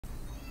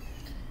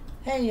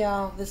Hey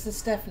y'all, this is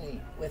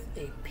Stephanie with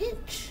a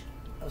pinch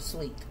of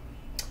sweet.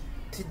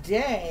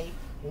 Today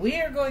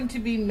we are going to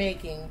be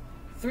making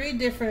 3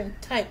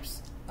 different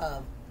types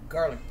of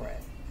garlic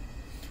bread.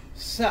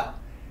 So,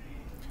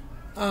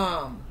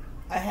 I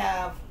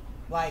have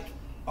like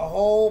a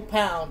whole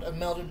pound of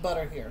melted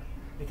butter here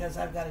because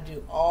I've got to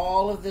do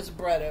all of this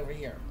bread over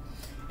here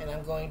and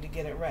I'm going to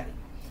get it ready.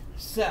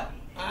 So,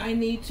 I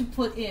need to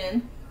put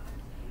in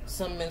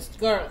some minced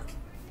garlic.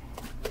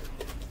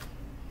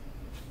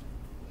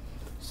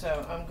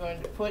 So I'm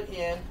going to put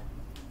in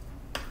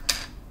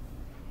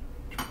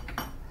 1,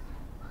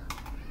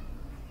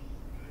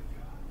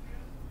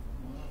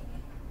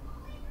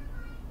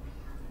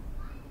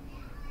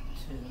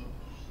 2.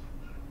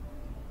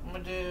 I'm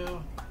going to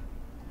do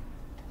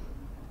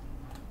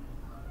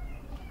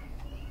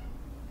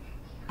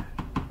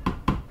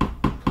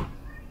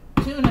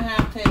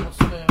 2.5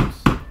 tablespoons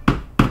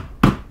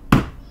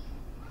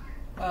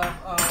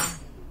of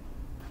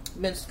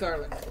minced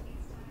garlic.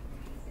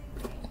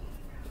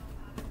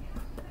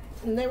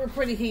 And they were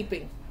pretty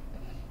heaping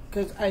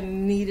because I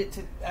needed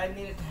to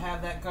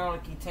have that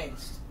garlicky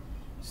taste.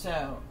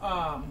 So,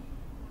 all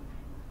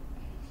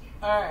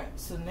right.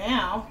 So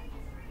now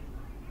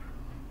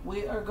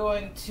we are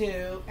going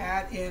to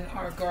add in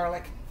our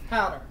garlic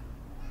powder.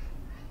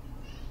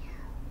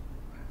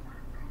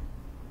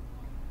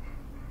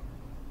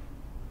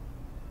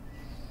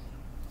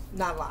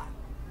 Not a lot.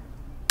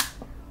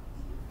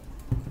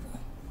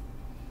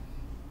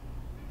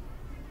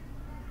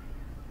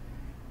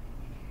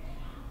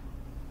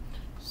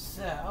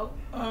 So,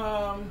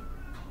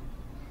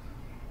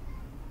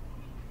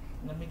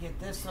 let me get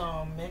this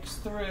all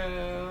mixed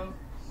through.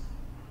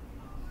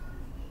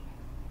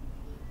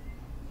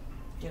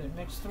 Get it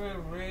mixed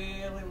through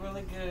really,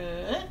 really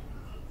good.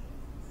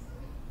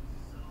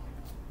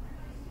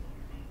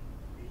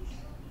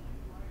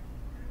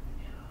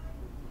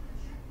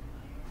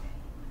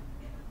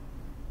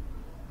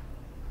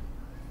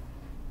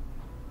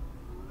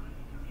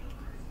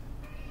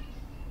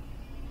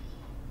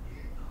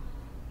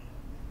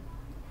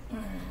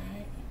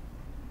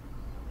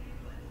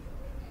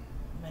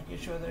 Making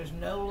sure there's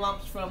no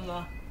lumps from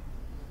the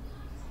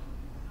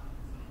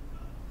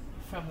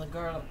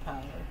garlic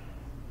powder.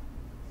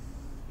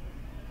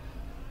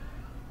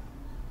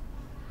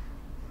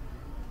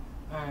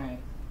 Alright,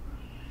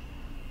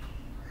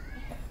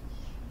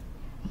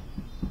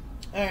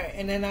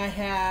 and then I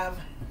have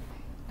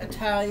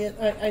Italian,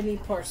 I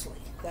need parsley.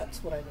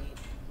 That's what I need.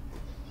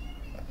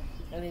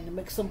 I need to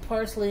mix some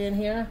parsley in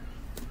here.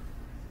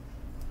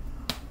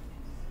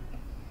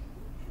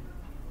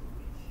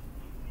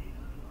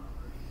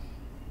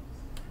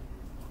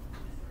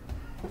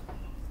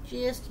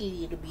 Just a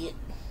little bit.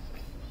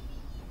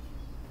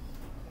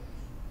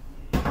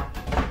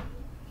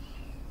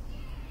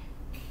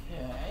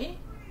 Okay.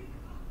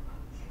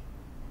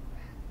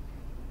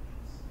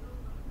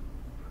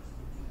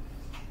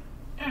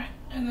 Alright,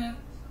 and then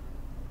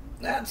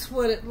that's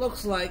what it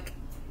looks like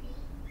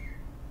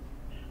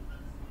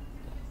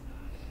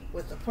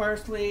with the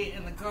parsley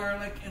and the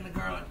garlic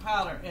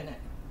powder in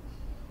it.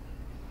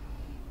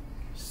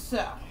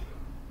 So,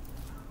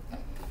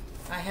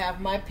 I have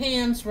my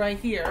pans right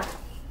here.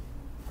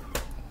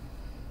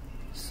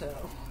 So,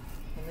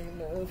 let me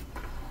move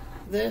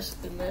this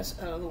and this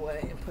out of the way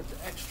and put the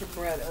extra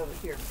bread over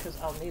here because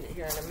I'll need it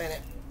here in a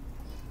minute.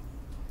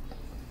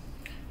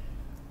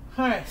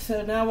 Alright,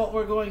 so now what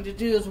we're going to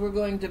do is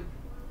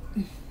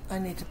I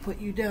need to put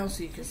you down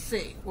so you can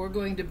see. We're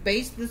going to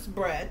baste this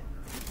bread.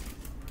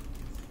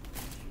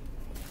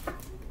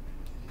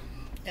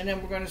 And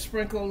then we're going to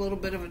sprinkle a little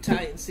bit of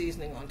Italian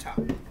seasoning on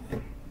top.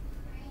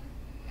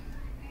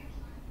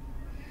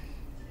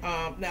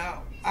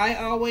 Now, I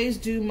always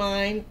do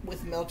mine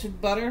with melted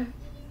butter.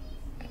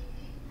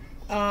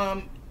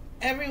 I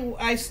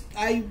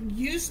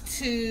used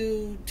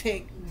to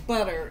take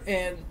butter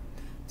and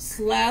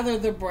slather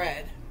the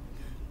bread,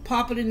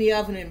 pop it in the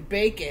oven and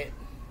bake it.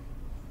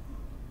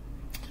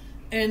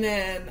 And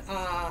then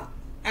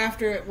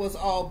after it was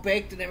all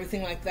baked and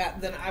everything like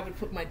that, then I would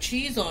put my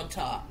cheese on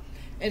top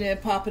and then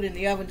pop it in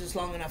the oven just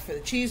long enough for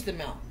the cheese to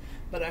melt.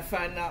 But I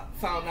found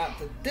out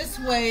that this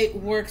way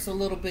works a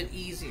little bit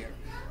easier.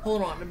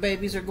 Hold on, the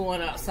babies are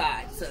going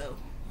outside, so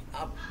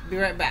I'll be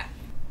right back.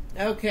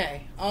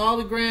 Okay, all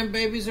the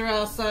grandbabies are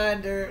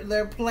outside.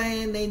 They're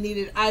playing. They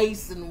needed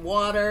ice and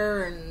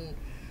water and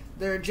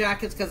their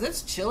jackets because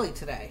it's chilly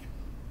today.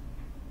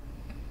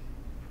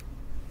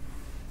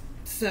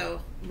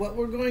 So what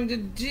we're going to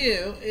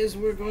do is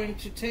we're going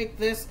to take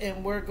this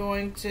and we're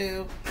going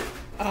to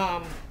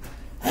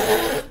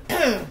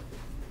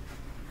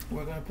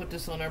put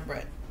this on our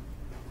bread.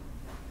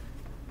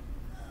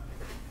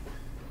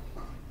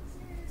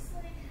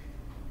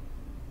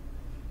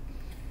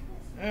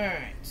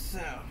 Alright, so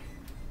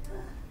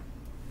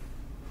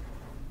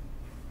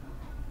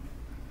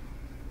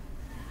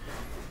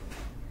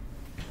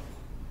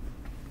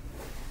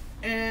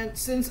and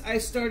since I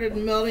started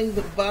melting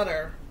the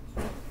butter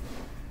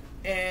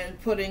and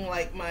putting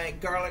like my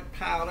garlic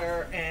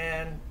powder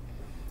and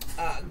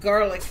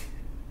garlic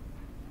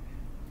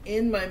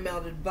in my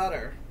melted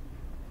butter.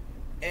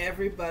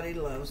 Everybody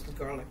loves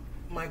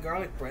my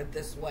garlic bread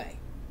this way.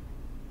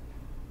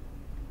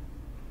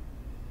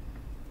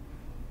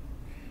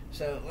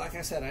 So, like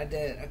I said, I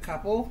did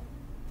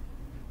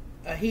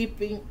a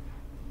heaping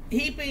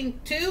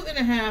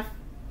 2.5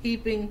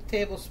 heaping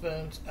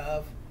tablespoons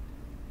of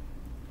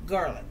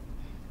garlic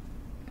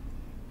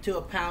to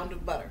a pound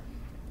of butter.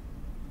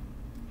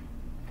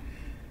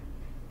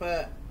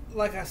 But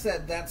like I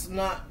said, that's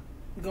not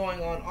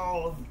going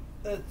on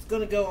it's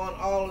going to go on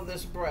all of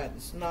this bread.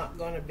 It's not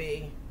going to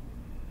be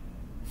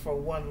for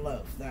one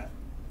loaf. That's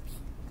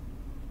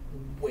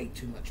way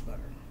too much butter.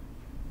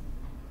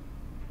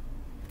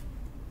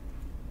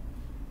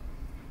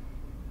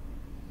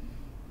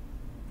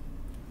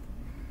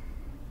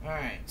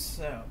 Alright,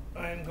 so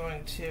we're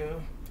going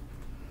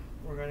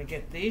to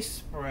get these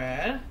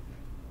spread.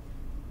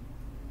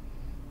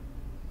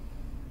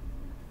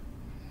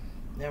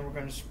 Then we're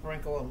going to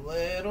sprinkle a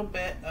little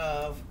bit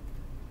of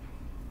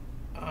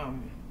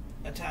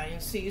Italian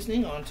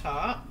seasoning on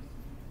top.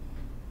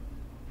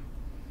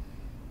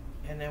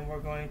 And then we're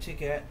going to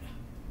get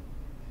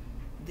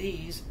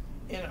these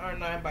in our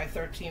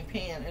 9x13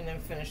 pan and then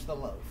finish the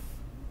loaf.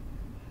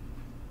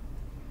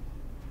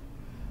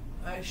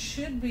 I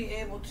should be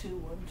able to,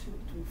 1, 2,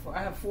 3, 4,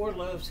 I have 4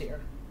 loaves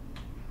here.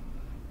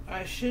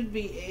 I should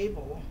be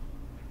able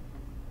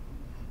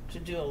to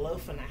do a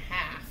loaf and a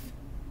half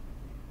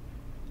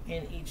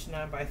in each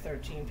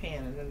 9x13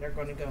 pan, and then they're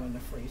going to go in the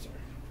freezer.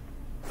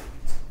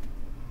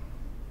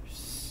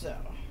 So,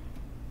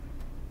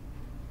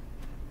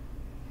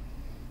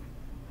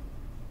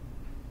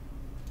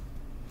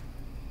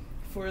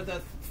 for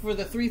the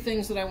 3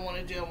 things that I want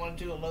to do, I want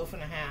to do a loaf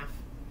and a half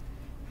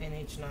in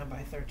each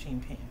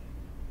 9x13 pan.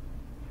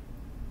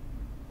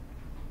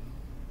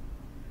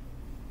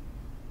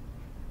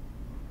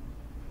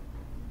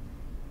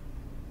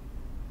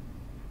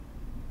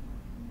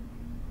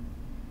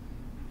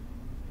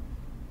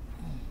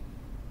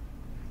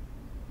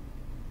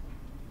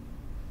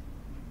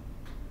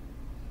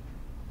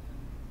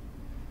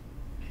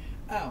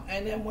 Oh,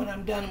 and then when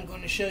I'm done, I'm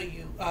going to show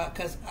you,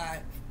 because I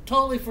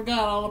totally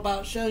forgot all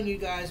about showing you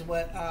guys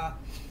what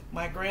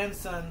my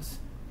grandson's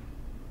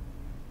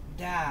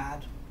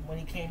dad, when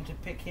he came to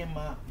pick him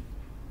up,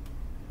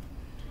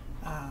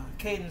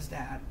 Caden's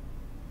dad,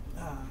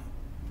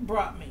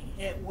 brought me.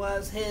 It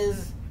was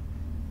his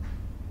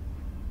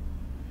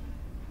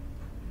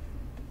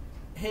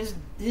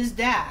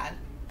dad.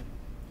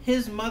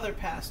 His mother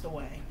passed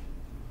away,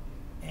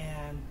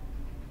 and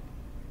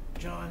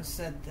John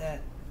said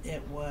that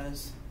it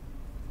was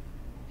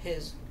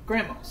his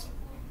grandma's.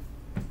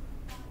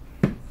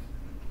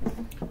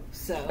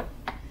 So,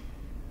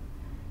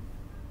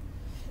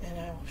 and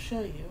I will show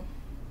you.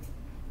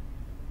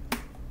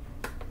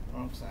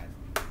 Wrong side.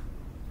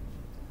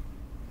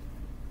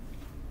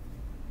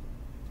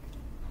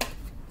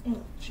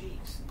 Oh,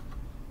 jeez.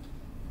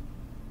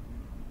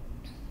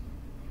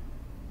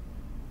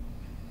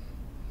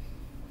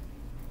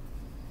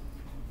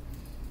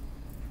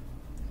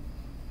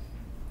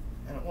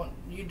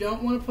 You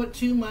don't want to put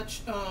too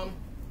much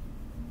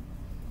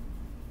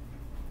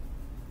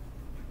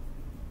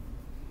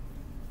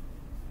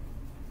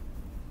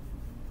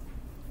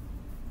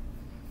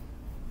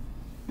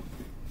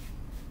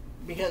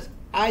because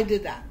I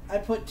did that. I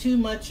put too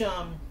much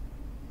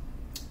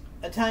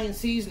Italian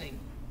seasoning,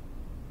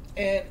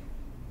 and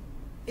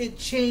it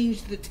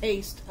changed the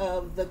taste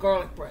of the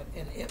garlic bread,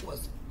 and it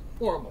was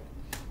horrible.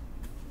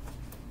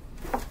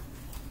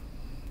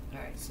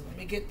 Alright, so let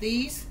me get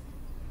these.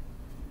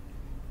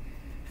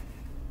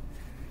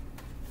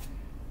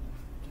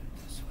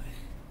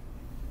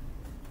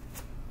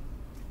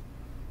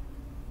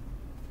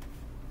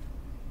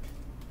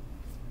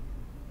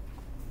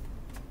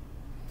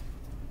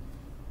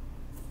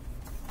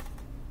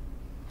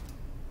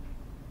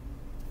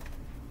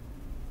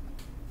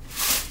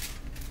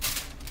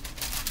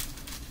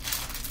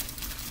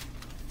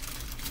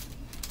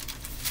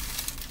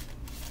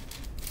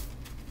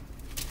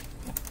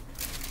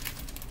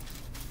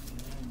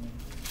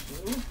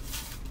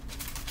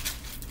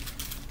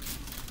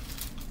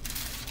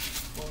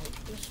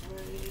 This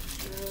way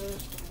just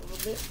a little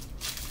bit.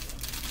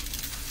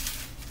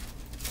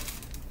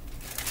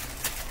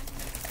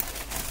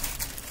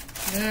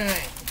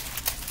 Alright.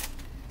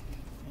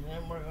 And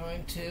then we're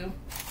going to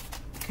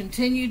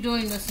continue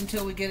doing this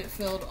until we get it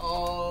filled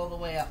all the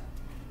way up.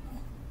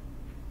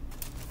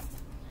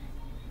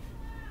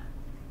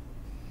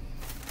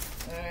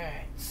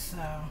 Alright, so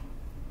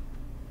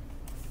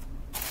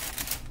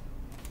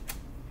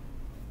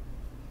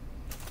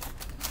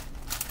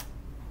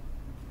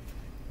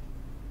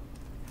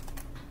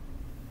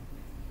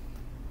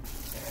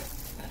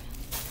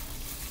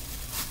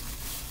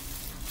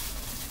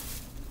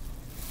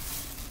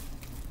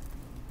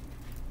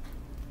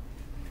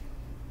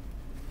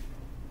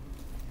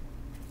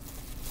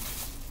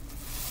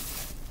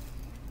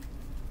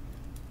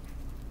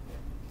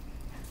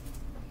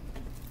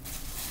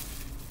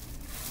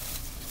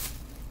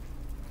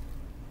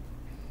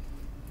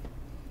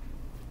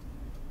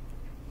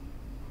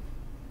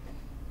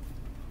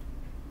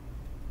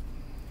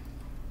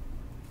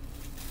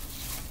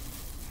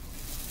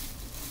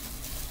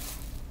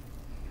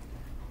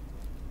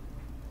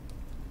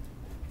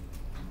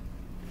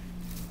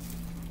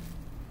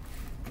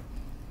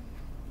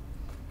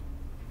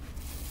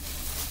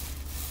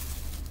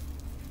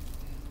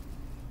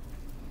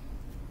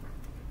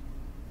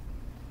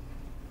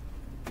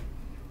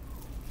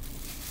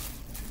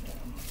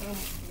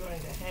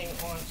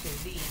on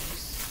to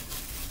these,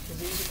 because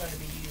these are going to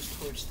be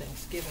used towards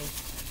Thanksgiving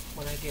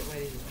when I get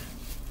ready to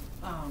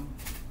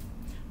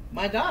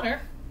my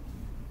daughter,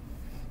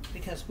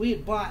 because we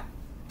had bought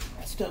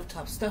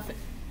stovetop stuffing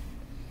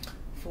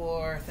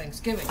for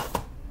Thanksgiving,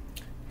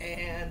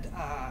 and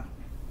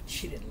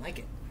she didn't like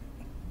it.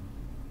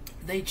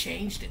 They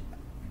changed it.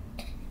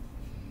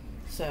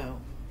 So,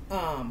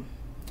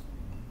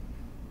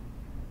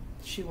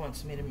 she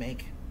wants me to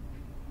make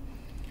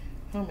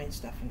homemade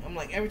stuffing. I'm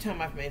like, every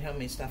time I've made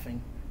homemade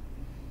stuffing,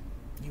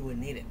 you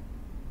wouldn't eat it.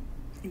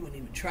 You wouldn't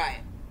even try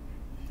it.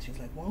 She's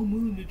like, well, I'm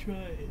willing to try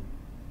it.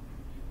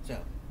 So,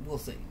 we'll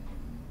see.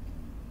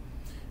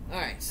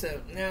 Alright,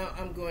 so now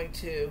I'm going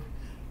to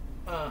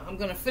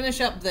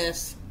finish up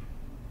this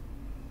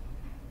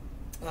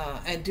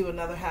and do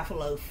another half a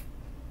loaf.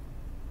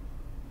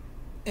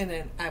 And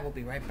then I will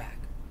be right back.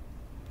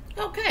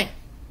 Okay,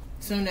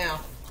 so now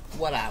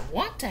what I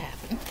want to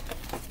happen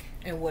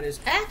and what is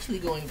actually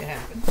going to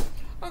happen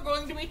are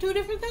going to be two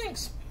different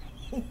things.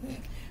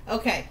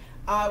 Okay,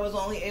 I was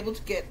only able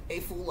to get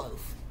a full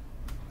loaf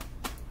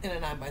in a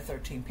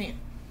 9x13 pan.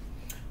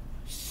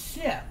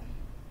 So,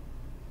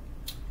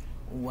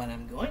 what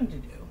I'm going to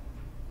do,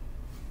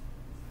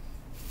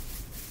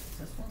 is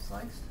this one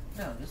sliced?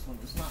 No, this one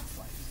is not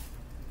sliced.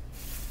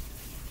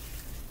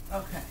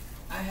 Okay,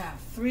 I have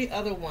 3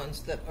 other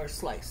ones that are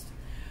sliced.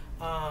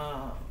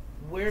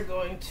 We're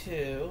going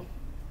to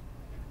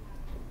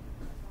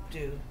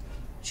do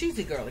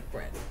cheesy garlic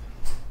bread.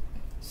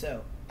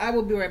 So, I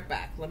will be right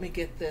back. Let me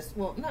get this.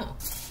 Well, no. Let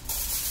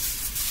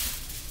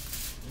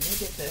me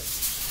get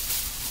this.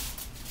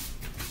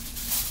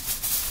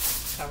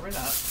 Cover it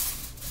up.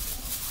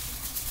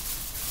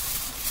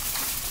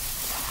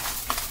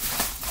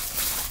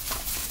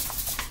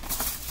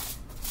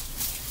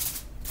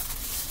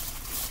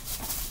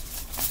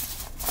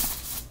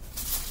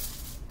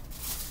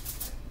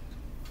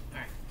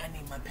 Alright, I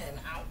need my pen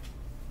out.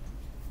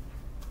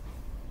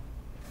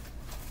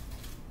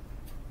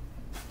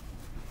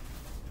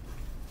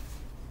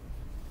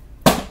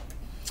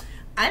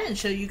 I didn't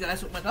show you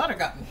guys what my daughter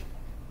got me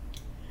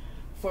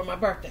for my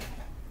birthday.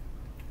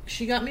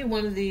 She got me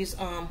one of these,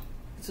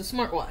 it's a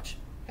smartwatch.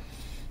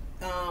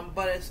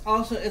 But it's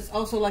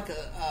also like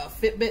a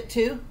Fitbit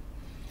too.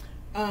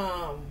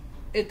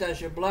 It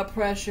does your blood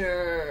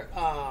pressure.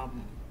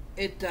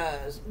 It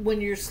does, when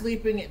you're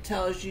sleeping, it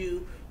tells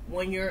you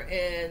when you're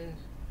in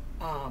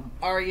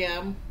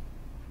REM.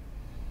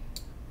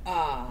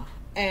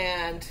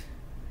 And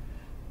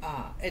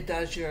it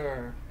does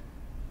your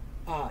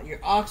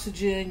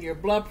oxygen, your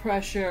blood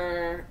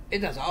pressure. It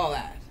does all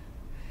that.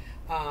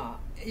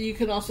 You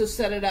can also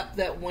set it up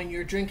that when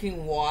you're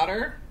drinking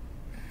water,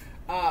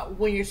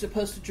 when you're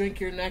supposed to drink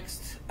your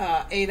next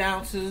 8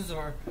 ounces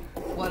or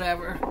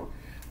whatever,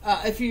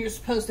 if you're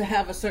supposed to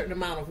have a certain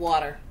amount of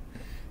water,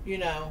 you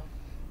know,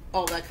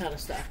 all that kind of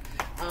stuff.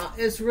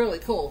 It's really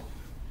cool.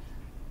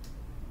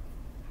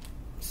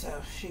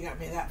 So she got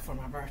me that for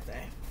my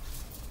birthday.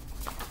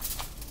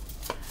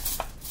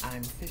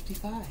 I'm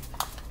 55.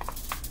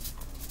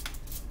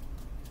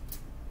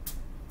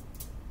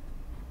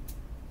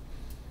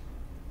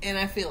 And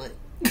I feel it.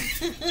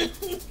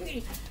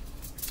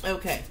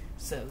 Okay,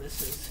 so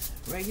this is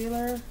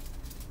regular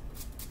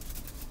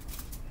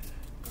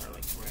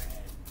garlic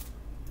bread.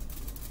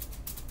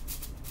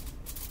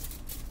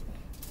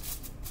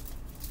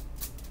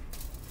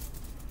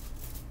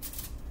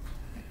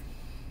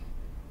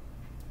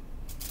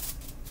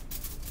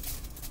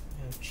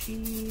 No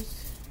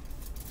cheese.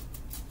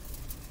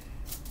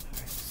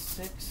 Alright,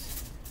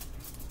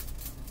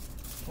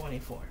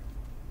 6.24.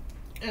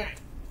 Alright.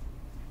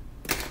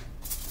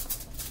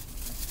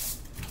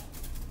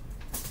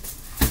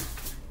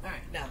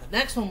 Now, the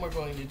next one we are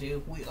going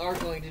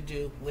to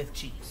do with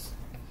cheese.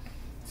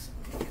 So,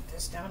 let me get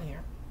this down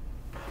here.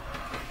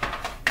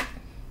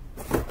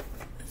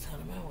 That's out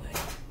of my way.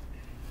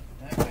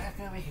 That back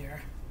over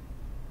here.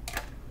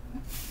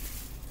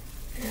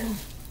 And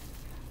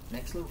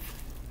next loop.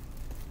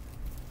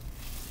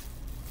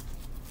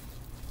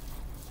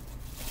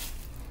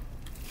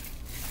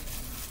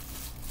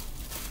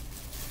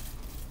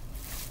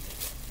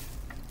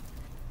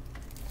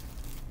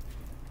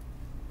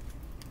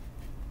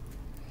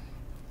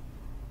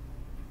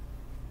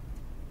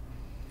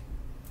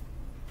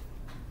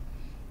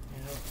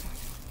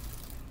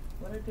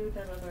 What did I do with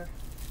that other?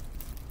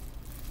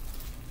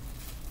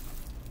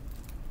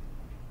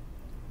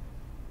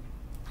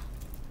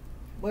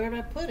 Where did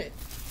I put it?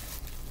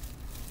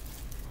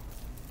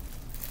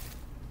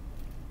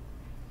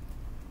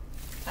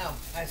 Oh,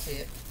 I see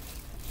it.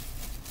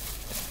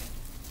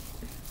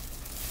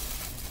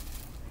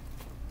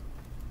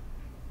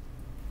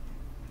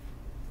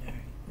 All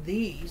right.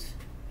 These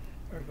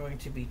are going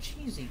to be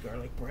cheesy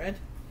garlic bread.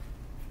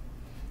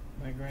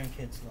 My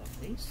grandkids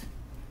love these.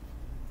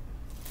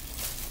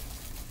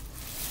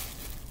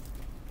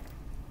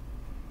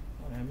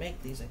 When I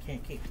make these, I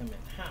can't keep them in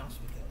the house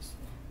because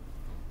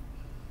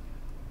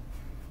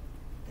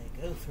they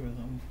go through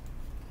them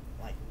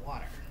like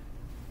water.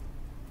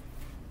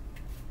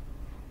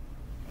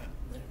 Well,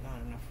 there's not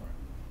enough room.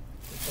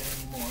 with that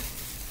anymore.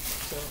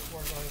 So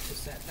we're going to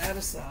set that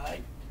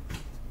aside.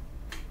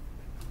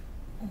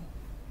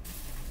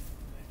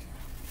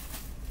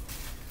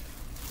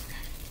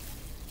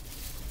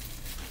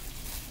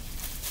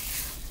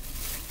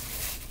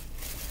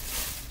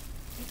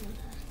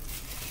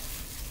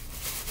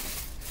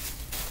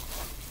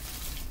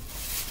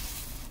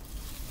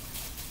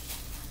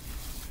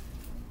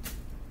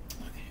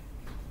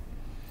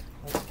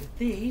 Let's get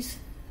these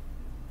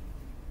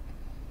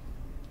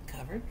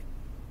covered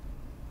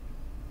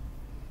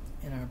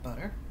in our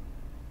butter.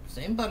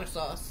 Same butter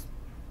sauce.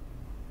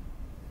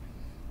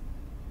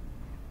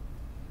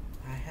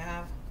 I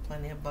have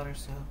plenty of butter,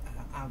 so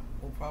I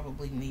will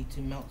probably need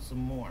to melt some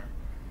more.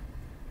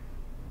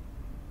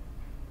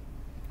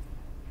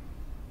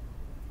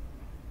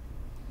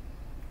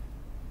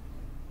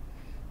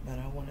 But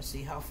I want to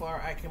see how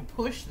far I can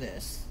push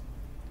this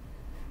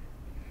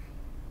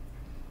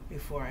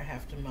before I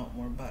have to melt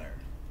more butter.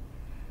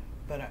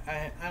 But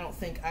I don't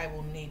think I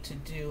will need to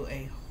do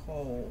a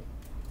whole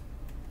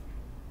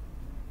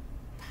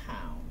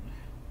pound.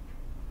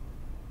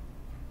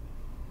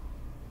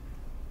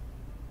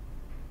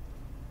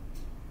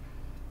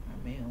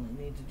 I may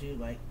only need to do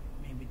like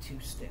maybe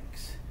 2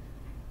 sticks.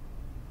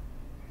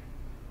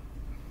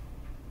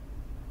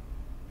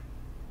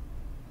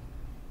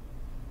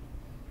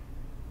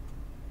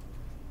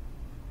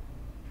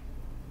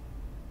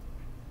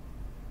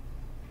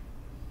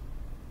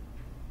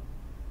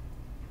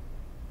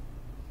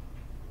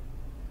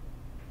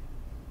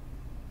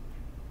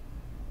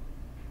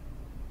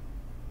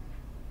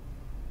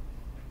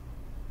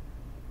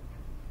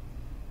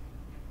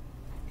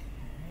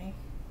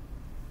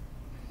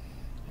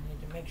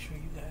 Make sure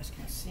you guys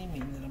can see me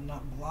and that I'm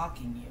not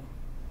blocking you.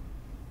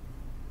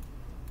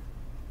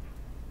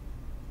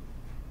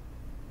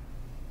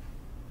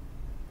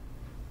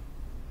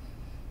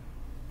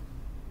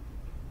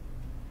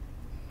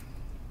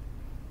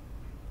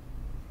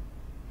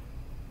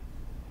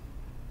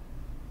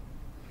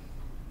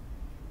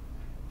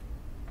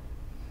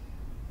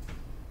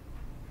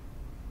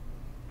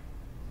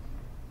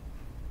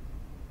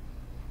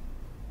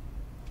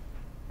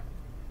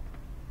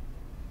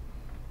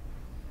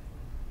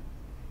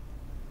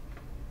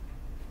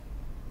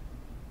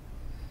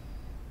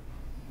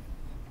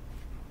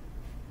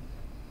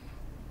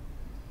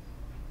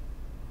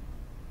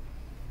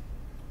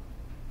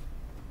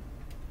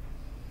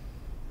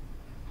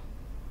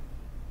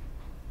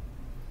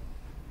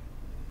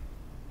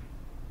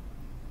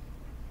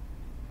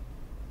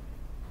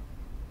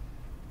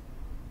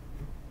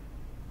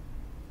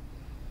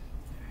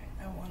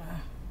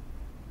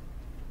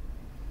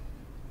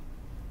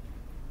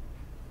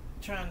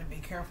 Trying to be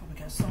careful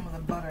because some of the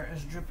butter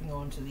is dripping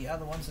onto the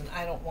other ones and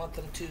I don't want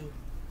them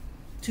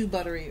too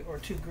buttery or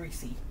too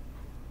greasy.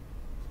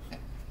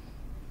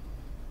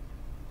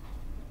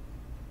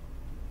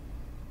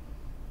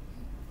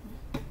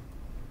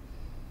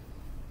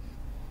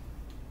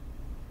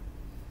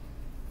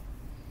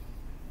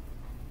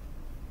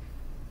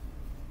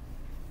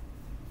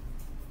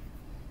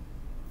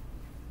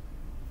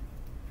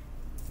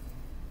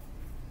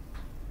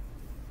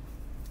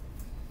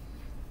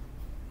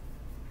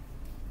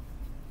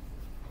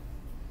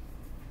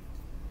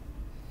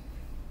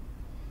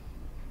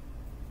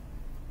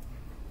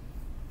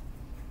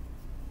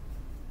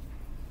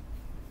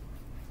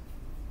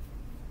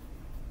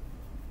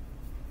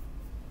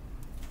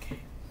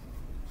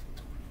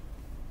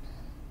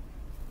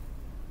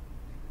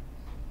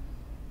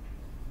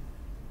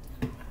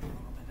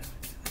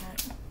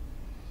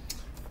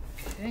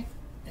 Okay,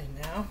 and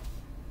now,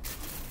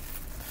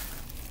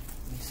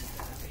 let me set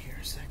that over here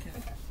a second.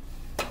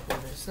 Pull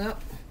this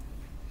up,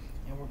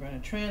 and we're going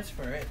to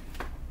transfer it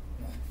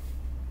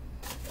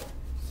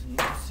so you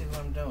can see what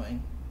I'm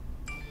doing.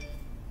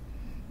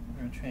 We're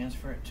going to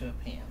transfer it to a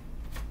pan.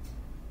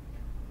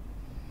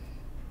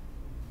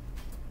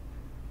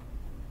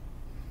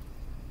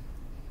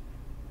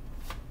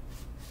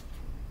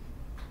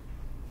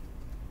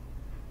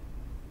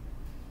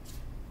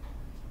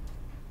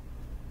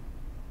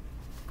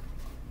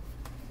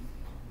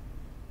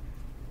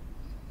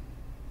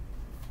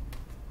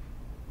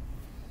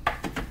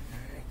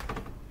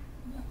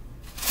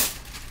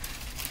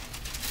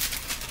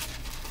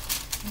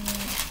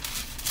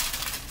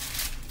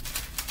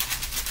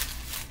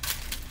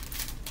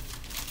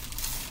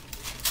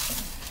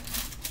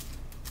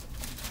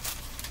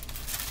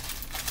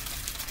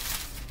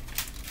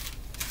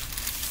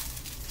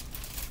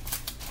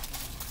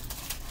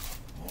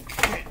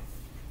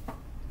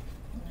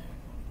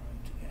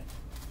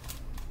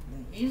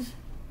 These.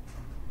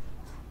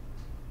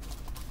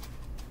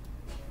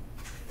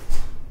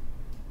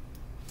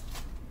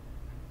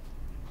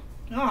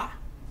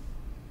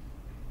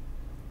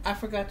 I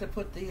forgot to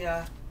put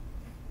the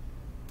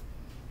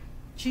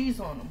cheese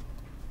on them.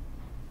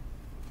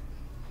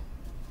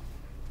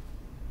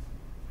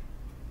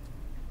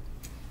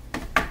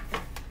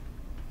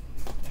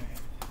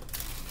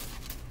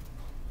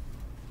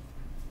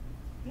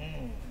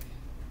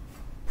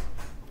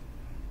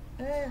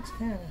 It's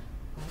kind of,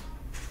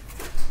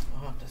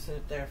 I'll have to set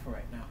it there for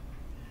right now.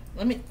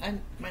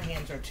 My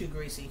hands are too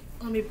greasy.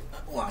 Let me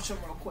wash them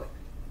real quick.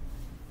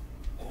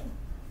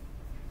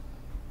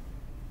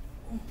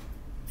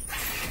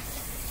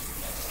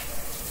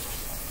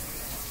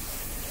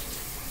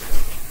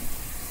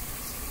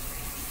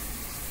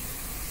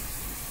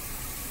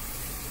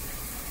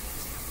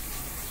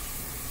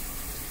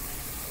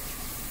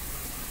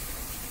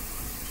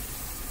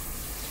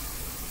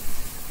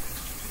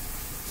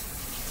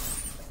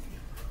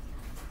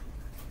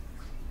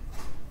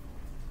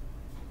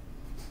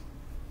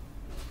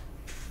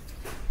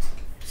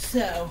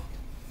 So,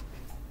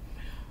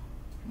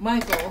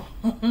 Michael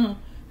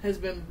has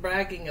been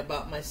bragging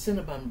about my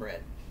Cinnabon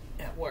bread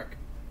at work.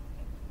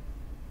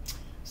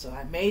 So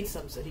I made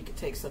some so he could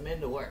take some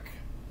into work.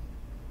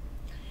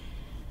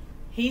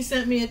 He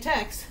sent me a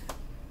text.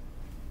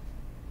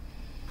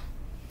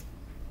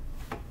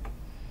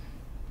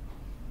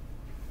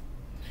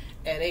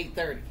 At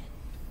 8:30.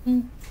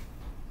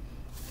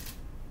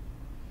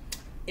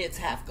 It's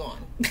half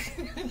gone.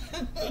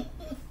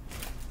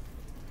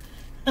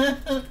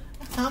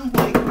 I'm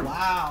like,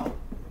 wow.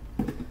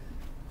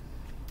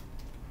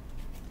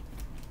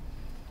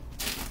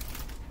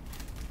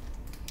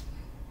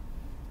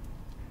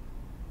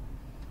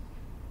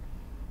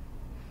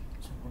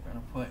 So we're going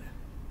to put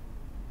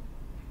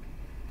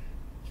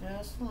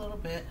just a little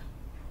bit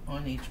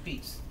on each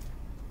piece.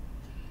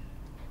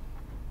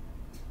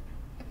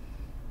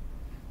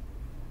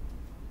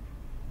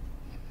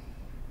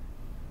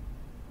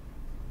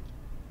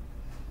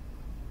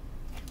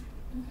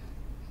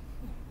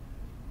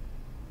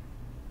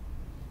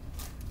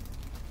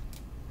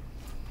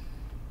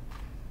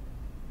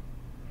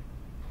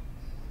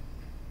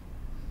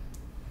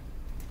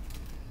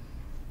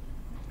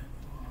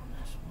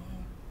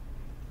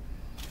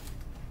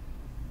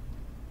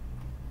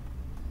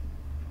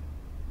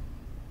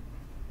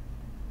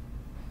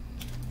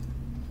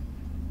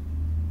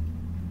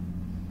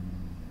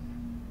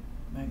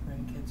 My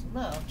grandkids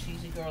love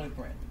cheesy garlic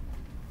bread.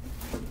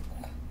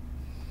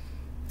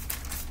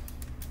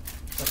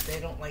 But they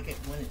don't like it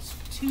when it's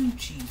too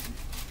cheesy.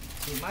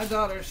 See, my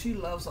daughter, she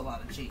loves a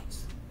lot of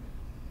cheese.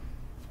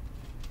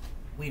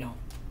 We don't.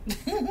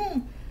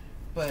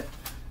 But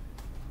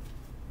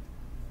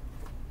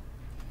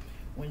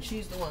when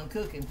she's the one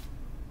cooking,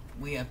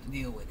 we have to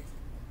deal with it.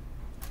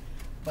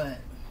 But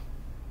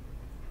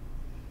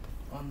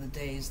on the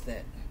days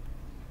that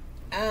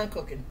I'm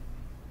cooking,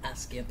 I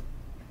skip.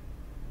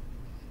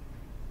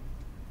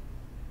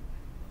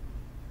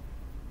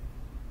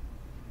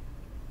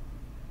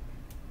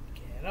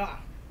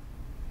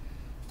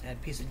 That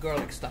piece of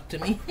garlic stuck to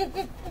me.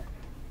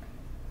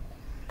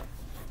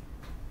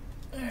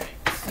 Alright,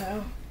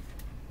 so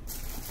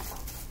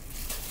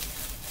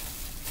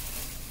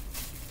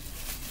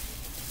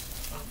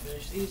I'll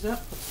finish these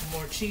up, put some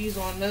more cheese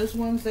on those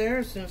ones there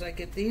as soon as I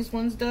get these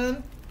ones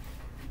done.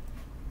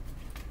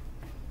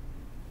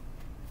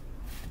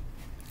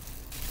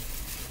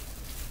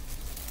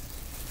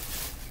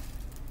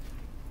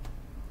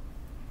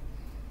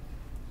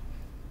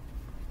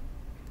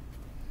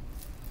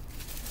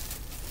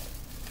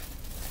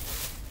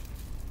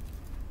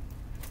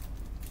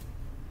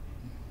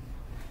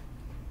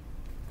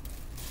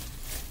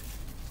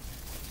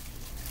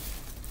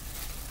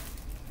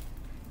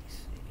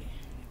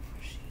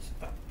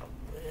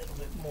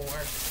 More.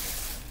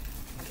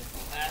 Get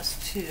the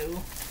last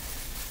two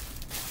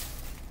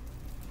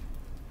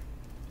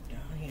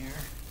down here, and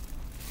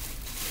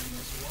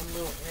this one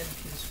little end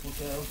piece will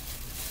go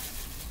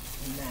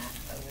in that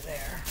over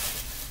there.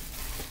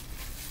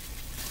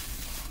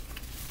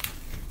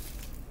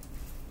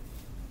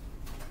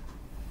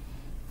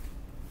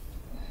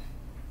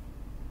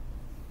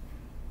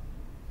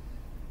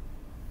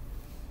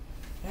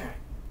 All right.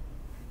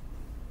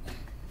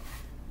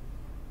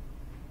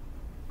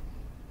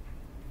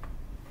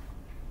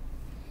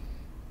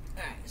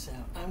 So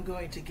I'm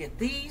going to get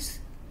these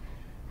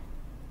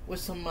with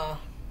some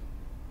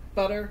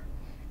butter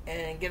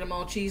and get them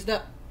all cheesed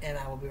up, and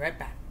I will be right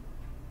back.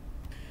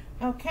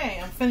 Okay,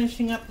 I'm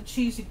finishing up the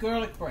cheesy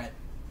garlic bread.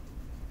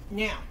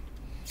 Now,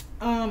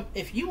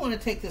 if you want to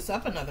take this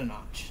up another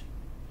notch,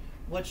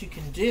 what you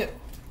can do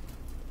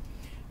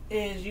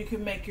is you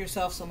can make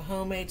yourself some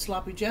homemade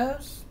sloppy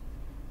joes.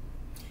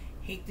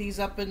 Heat these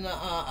up in the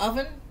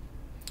oven.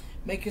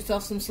 Make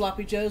yourself some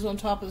sloppy joes on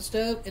top of the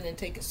stove, and then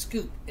take a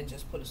scoop and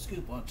just put a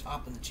scoop on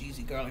top of the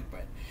cheesy garlic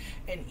bread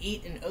and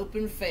eat an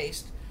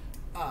open-faced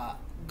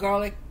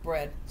garlic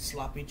bread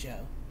sloppy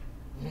joe.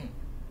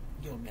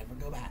 You'll never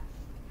go back.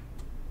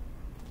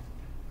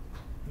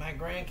 My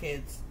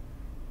grandkids,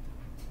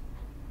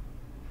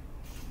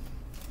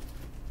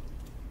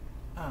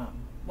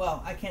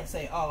 well, I can't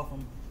say all of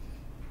them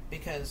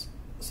because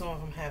some of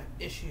them have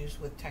issues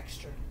with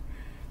texture.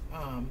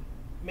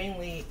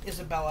 Mainly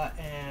Isabella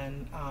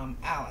and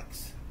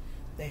Alex.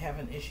 They have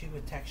an issue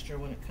with texture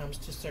when it comes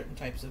to certain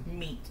types of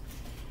meat.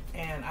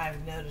 And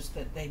I've noticed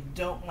that they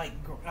don't like,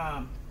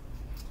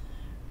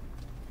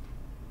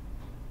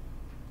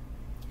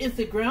 if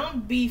the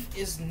ground beef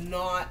is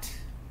not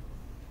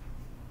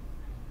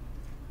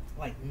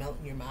like melt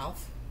in your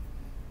mouth,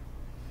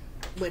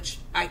 which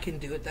I can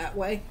do it that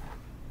way.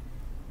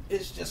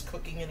 It's just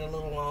cooking it a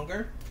little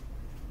longer.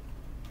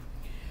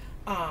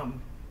 But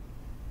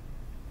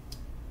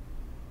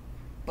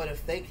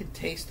if they could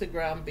taste the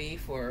ground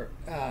beef, or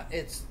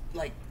it's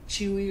like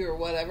chewy or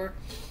whatever,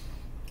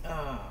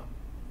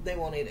 they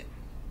won't eat it.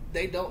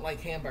 They don't like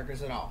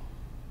hamburgers at all.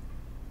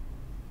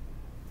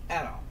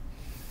 At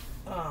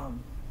all.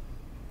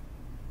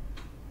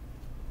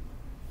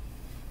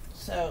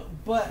 So,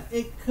 but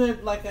it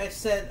could, like I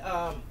said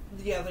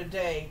the other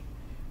day,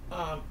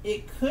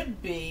 it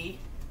could be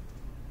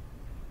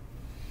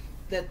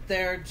that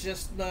they're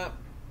just not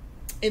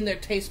in their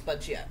taste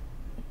buds yet.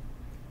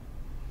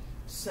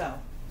 So,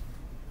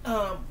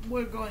 I'm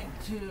going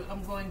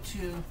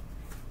to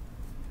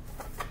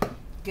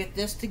get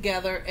this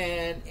together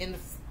and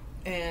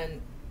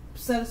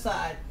set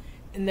aside,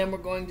 and then we're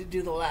going to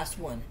do the last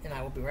one, and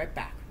I will be right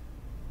back.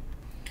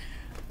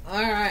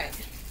 All right.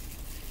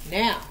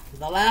 Now,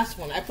 the last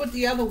one. I put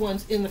the other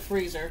ones in the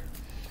freezer,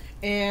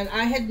 and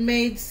I had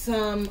made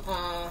some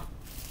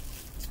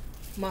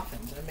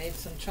muffins. I made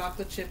some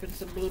chocolate chip and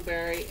some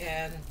blueberry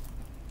and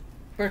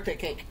birthday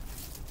cake.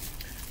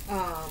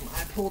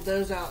 I pulled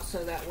those out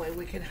so that way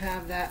we can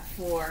have that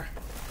for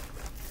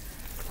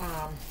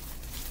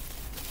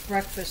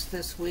breakfast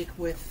this week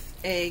with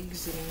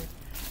eggs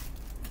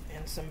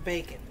and some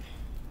bacon.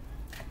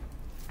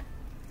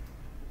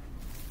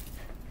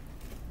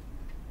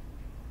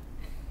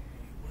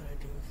 What do I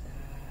do with that?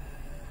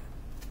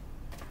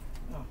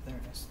 Oh, there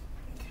it is.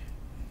 Okay.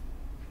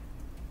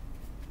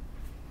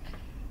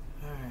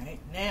 All right,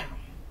 now.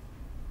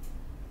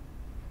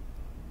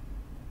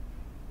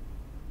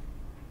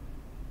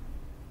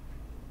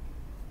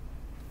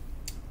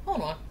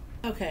 Hold on.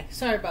 Okay,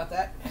 sorry about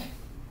that.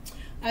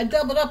 I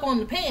doubled up on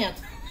the pan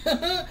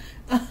that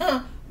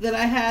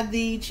I had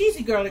the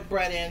cheesy garlic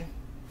bread in.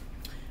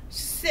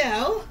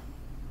 So,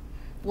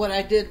 what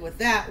I did with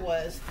that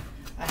was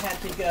I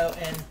had to go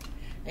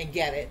and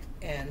get it.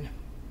 And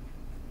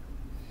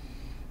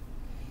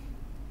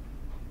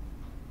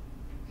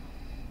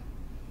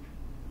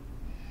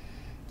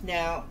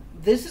now,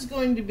 this is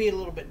going to be a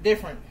little bit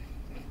different.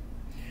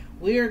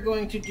 We are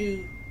going to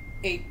do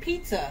a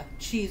pizza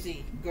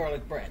cheesy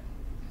garlic bread.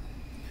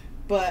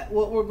 But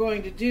what we're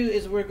going to do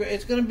is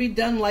it's going to be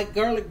done like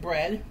garlic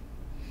bread,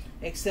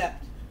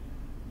 except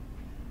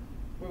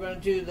we're going to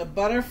do the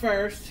butter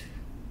first,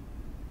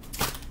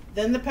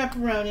 then the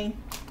pepperoni,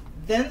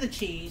 then the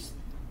cheese,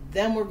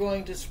 then we're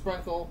going to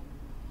sprinkle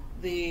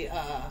the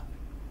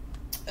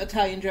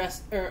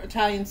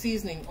Italian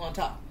seasoning on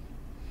top.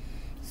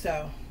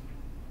 So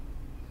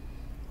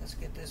let's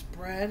get this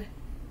bread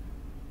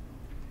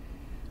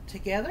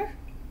together.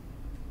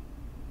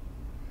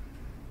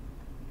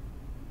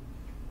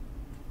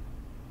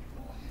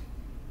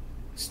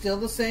 Still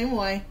the same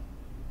way.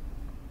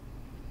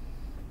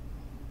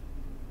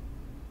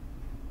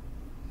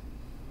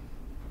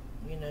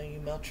 You know, you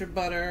melt your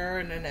butter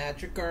and then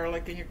add your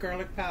garlic and your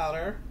garlic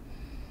powder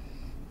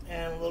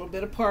and a little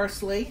bit of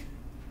parsley.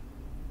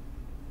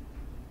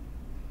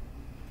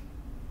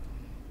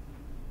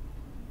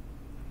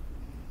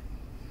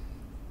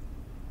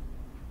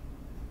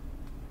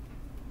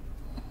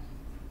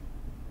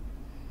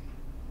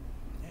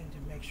 And to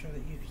make sure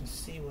that you can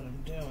see what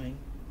I'm doing.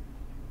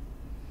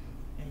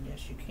 And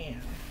yes, you can. I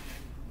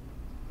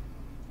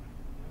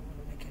want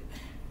to make it.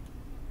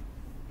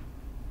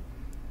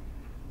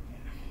 Yeah.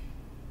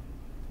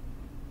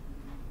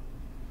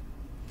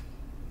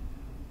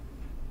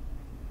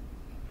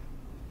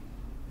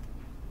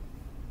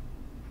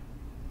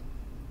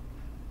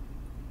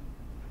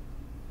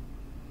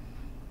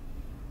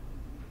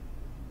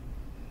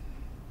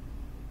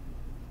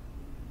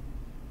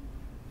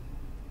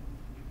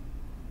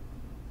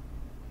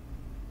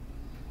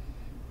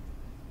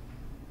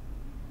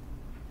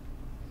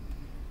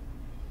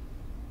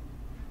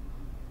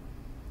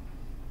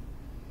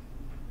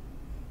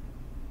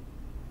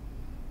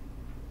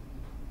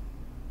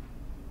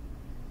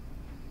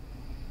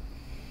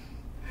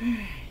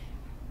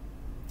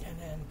 And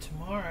then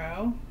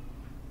tomorrow's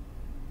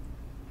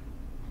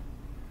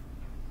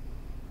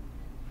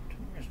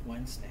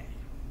Wednesday.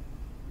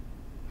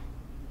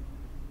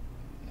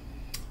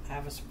 I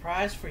have a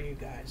surprise for you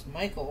guys.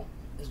 Michael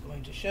is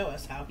going to show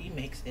us how he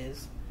makes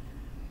his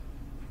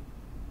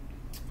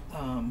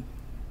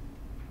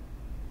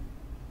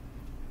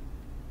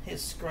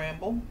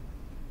scramble.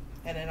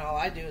 And then all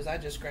I do is I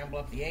just scramble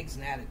up the eggs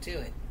and add it to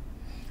it.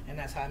 And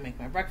that's how I make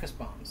my breakfast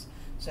bombs.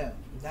 So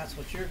that's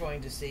what you're going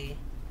to see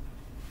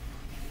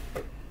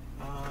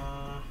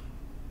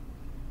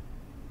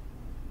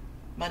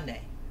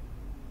Monday.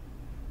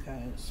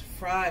 Because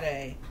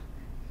Friday,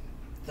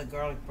 the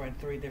garlic bread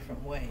 3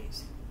 different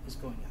ways is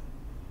going out.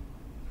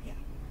 Yeah.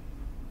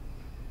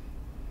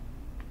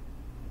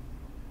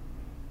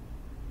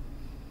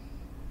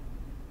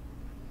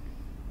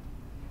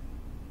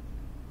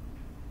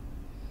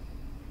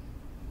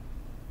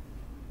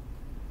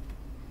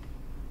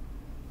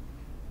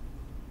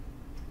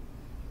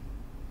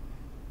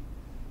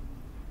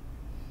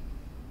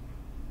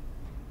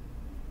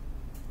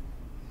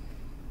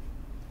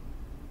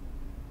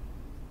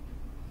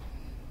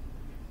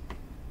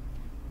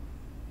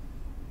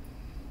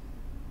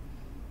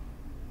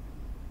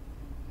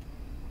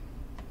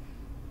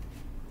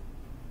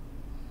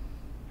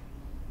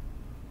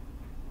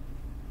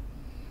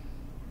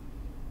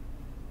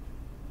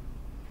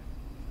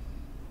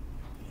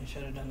 I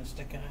should have done a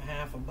stick and a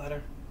half of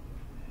butter.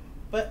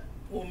 But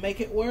we'll make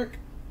it work.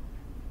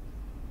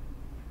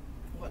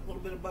 What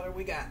little bit of butter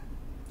we got.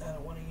 I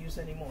don't want to use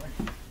any more.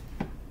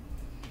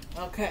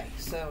 Okay,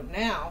 so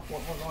now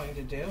what we're going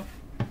to do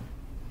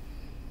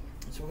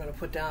is we're going to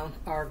put down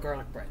our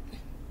garlic bread.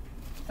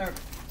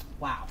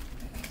 Wow.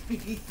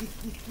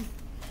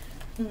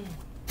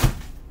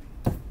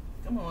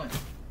 Come on.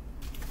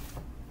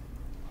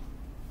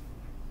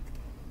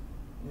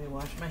 Let me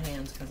wash my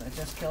hands because I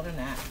just killed a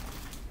gnat.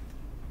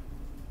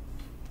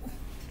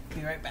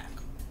 Be right back.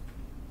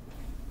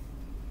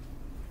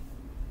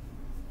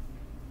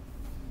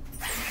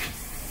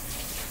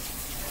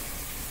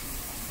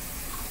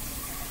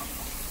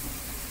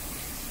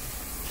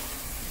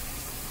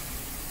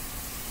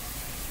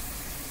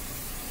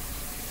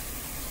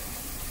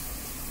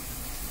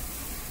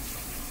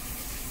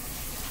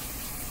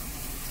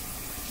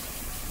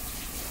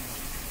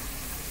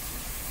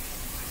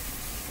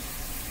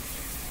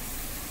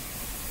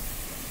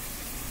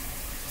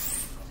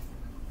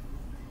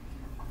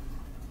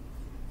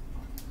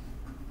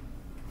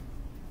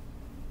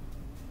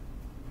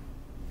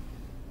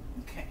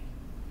 Okay.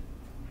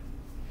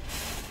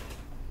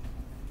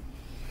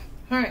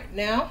 All right,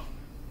 now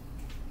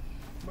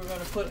we're going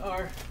to put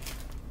our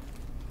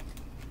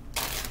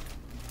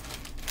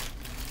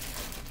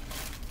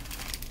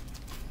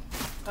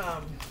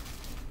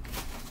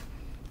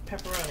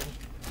pepperoni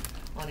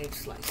on each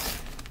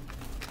slice.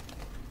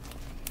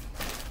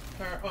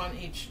 Or on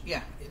each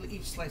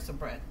slice of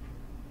bread.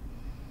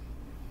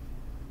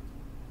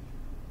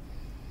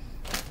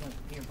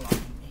 You're blocking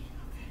me.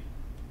 Okay.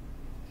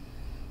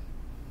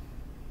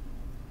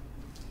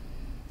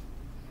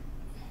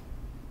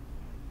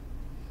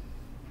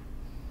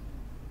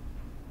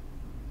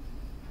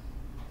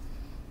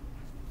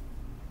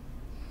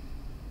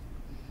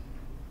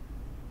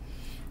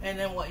 And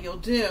then what you'll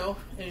do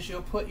is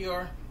you'll put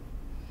your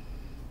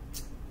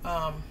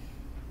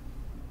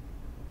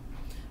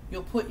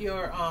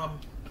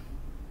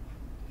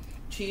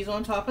cheese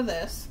on top of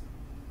this,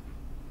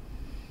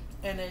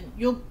 and then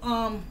you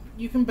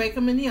can bake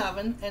them in the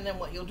oven. And then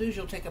what you'll do is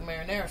you'll take a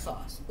marinara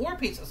sauce or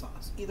pizza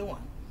sauce, either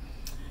one,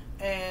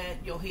 and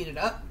you'll heat it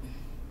up,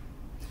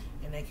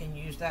 and they can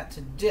use that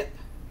to dip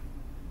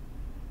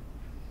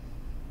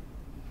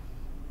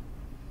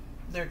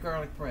their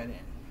garlic bread in.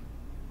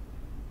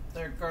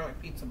 Their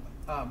garlic pizza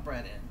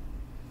bread in.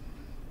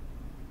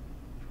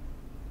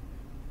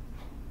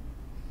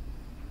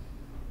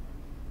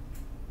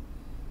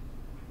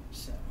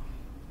 So,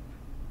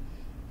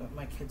 but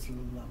my kids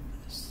love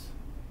this.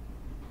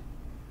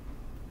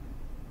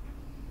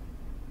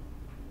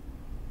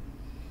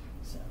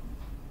 So,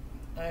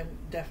 I'm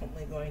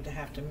definitely going to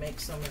have to make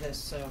some of this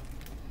so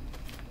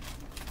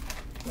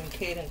when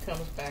Caden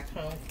comes back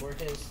home for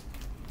his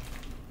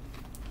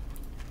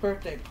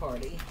birthday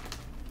party,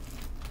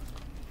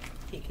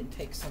 he can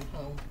take some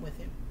home with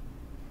him.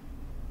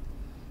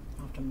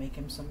 I'll have to make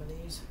him some of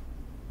these.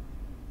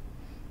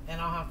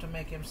 And I'll have to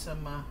make him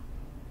some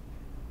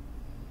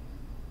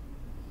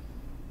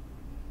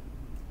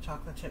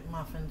chocolate chip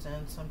muffins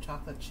and some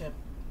chocolate chip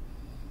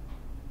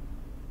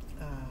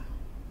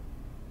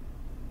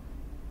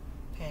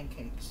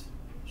pancakes.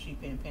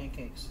 Sheet pan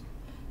pancakes.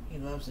 He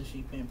loves the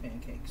sheet pan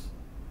pancakes.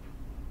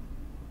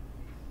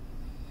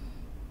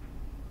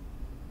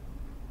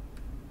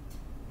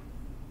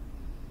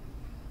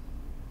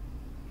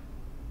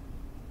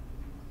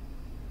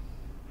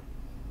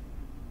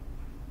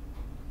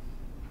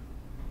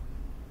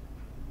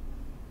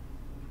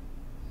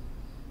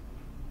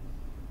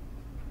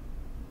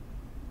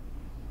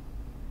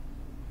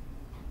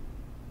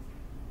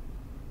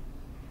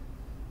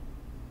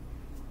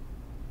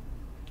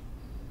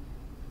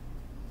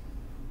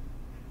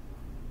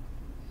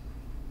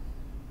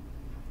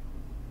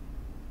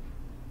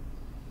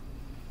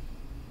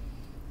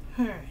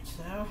 Alright,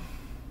 so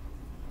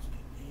let's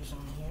get these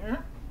on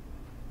here.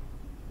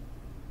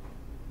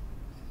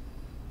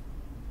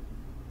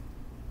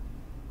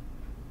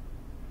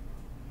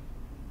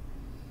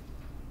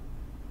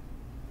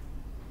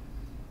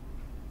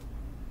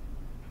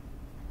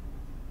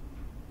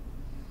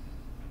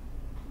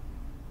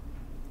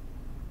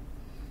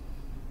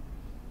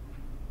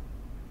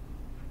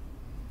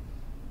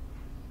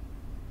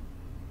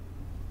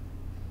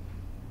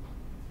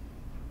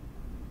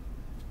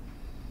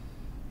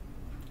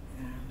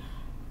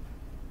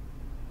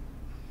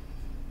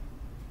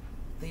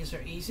 These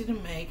are easy to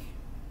make.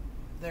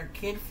 They're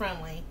kid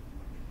friendly.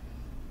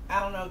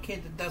 I don't know a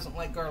kid that doesn't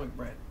like garlic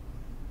bread.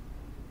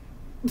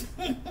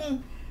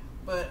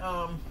 But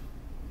alright,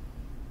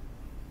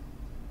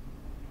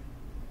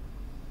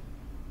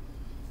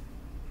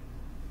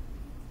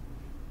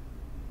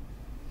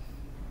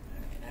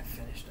 I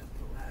finished up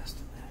the last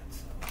of that,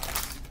 so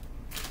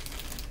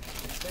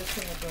put this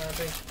in the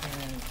garbage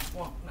and,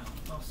 well, no,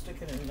 I'll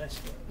stick it in this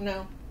one.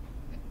 No,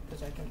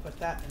 because I can put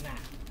that in that.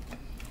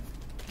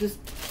 Just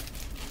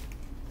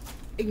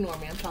ignore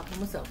me, I'm talking to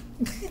myself.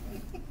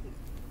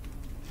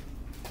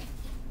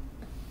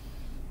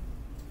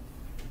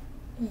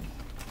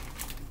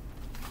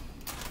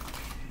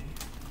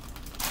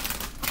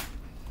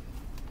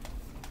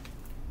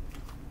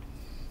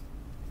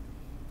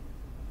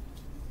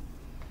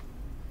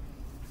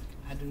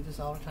 do this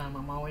all the time.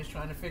 I'm always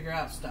trying to figure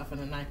out stuff,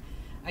 and then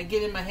I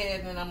get in my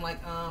head, and then I'm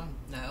like,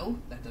 no,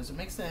 that doesn't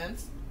make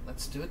sense.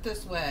 Let's do it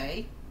this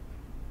way.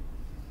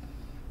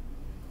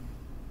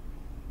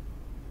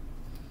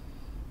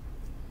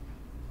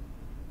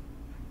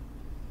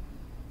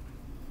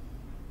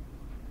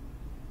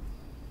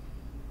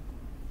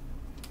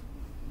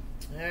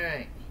 All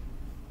right.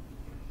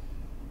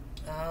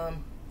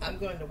 I'm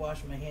going to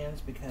wash my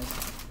hands because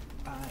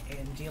I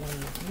am dealing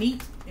with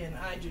meat, and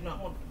I do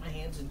not want to put my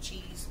hands in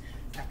cheese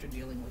after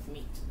dealing with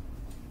meat.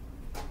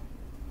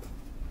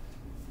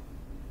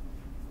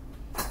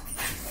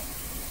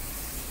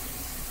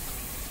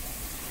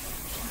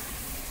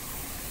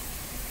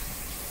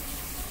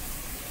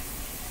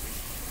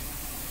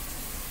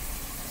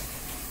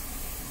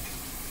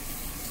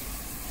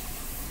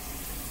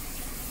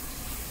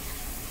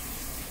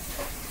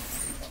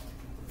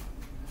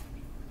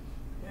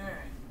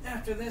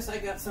 After this, I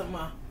got some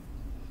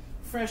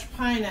fresh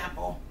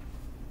pineapple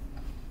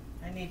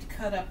I need to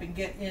cut up and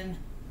get in.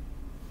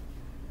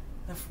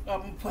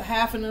 Put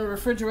half in the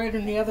refrigerator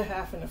and the other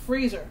half in the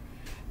freezer,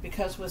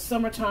 because with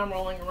summertime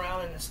rolling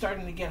around and it's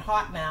starting to get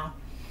hot now,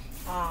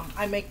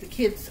 I make the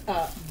kids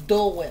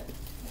Dole Whip.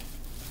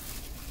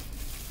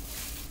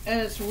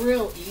 And it's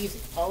real easy.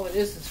 All it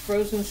is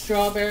frozen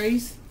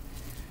strawberries,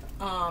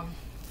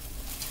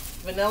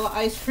 vanilla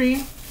ice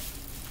cream,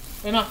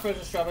 or not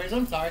frozen strawberries,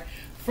 I'm sorry,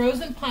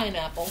 frozen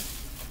pineapple,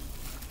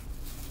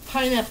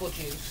 pineapple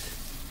juice,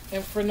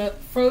 and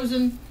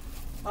frozen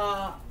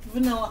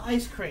vanilla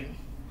ice cream.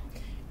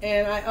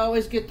 And I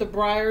always get the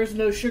Breyers,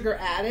 no sugar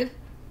added.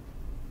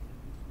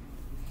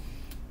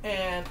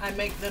 And I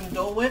make them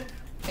Dole Whip,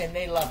 and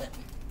they love it.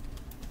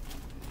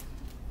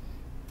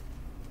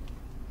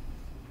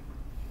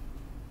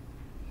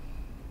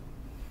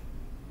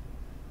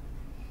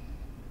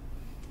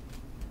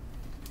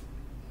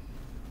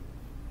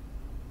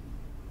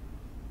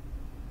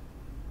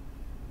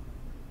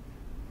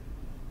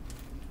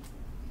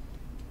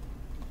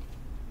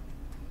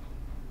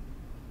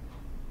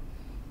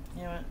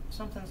 You know what?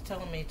 Something's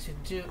telling me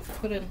to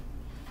put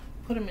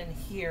them in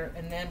here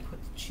and then put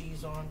the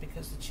cheese on,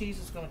 because the cheese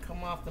is going to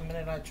come off the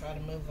minute I try to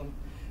move them,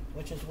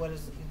 which is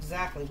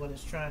exactly what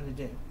it's trying to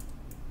do.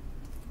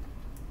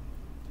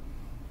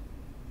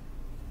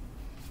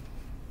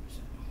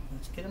 So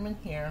let's get them in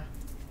here,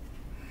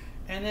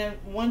 and then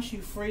once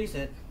you freeze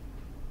it,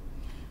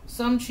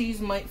 some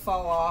cheese might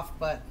fall off,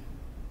 but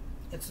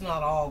it's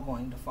not all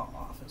going to fall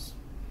off, is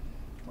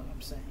what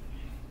I'm saying.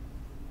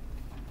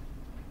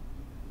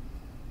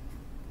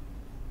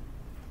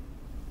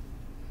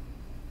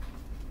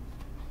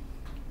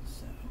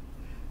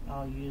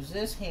 I'll use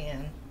this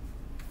hand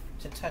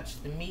to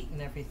touch the meat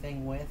and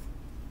everything with,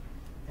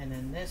 and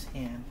then this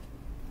hand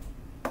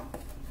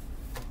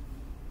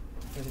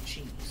for the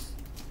cheese.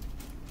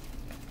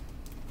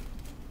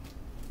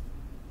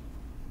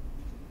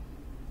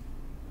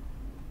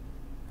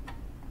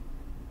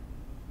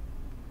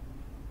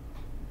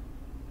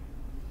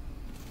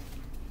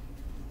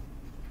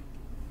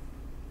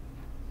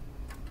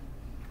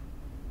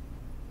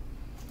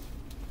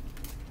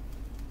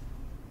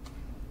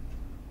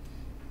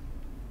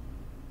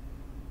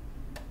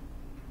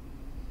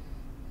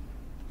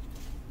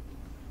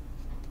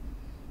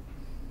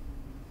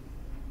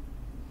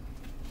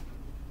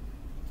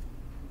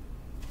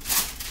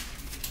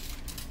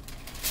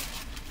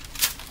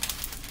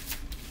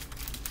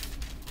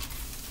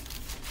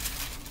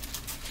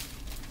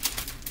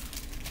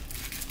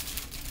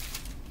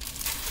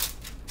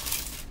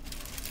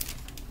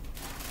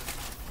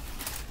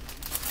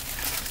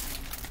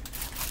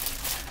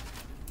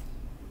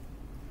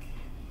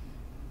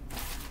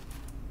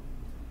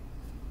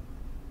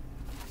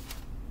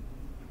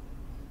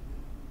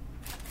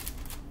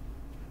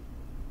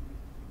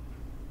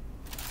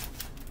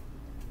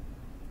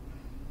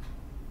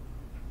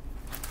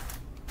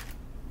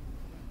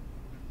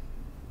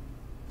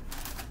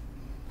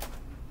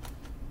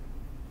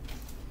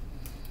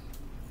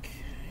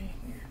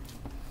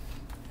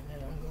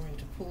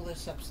 Pull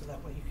this up so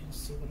that way you can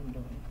see what I'm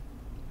doing.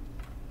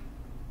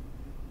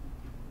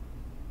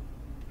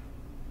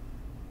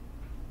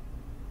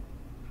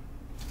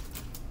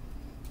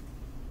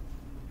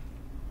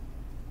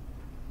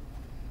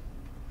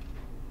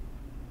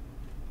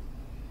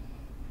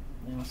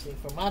 Now see,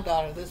 for my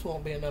daughter, this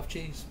won't be enough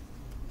cheese.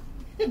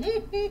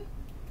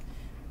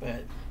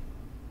 But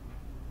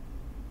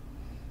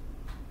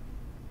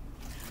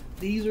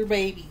these are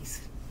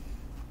babies.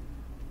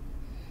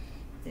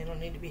 They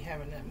don't need to be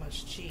having that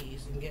much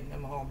cheese and getting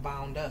them all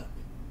bound up.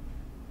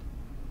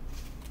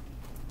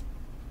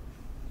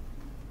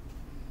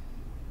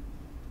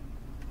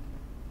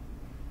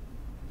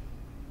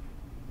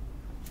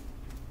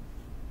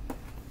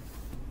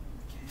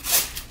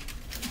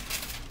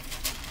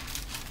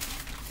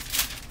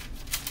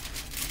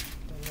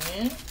 And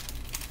then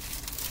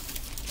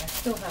I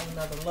still have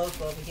another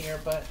loaf over here,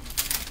 but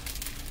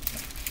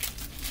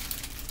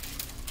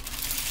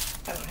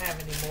I don't have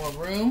any more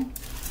room.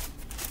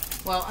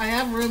 Well, I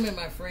have room in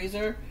my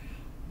freezer,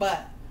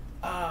 but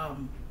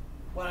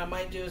what I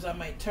might do is I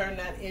might turn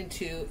that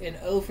into an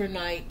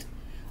overnight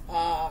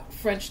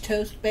French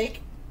toast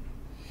bake.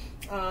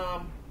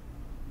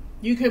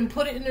 You can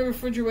put it in the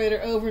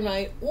refrigerator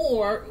overnight,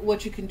 or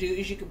what you can do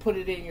is you can put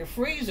it in your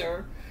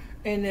freezer,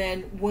 and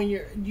then when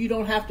you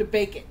don't have to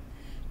bake it.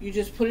 You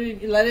just put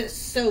it in, let it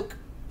soak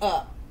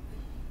up,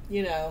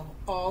 you know,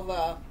 all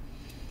the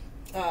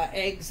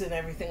eggs and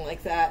everything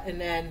like that,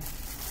 and then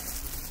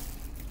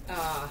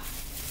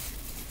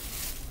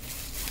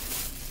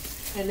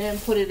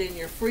put it in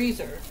your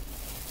freezer.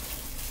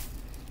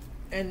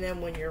 And then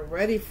when you're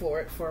ready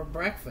for it for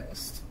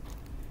breakfast,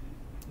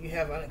 you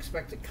have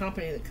unexpected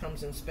company that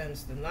comes and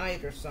spends the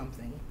night or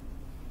something,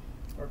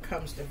 or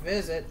comes to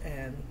visit,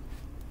 and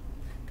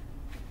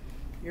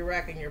you're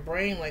racking your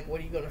brain like, what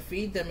are you going to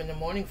feed them in the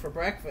morning for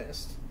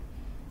breakfast?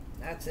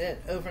 That's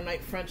it.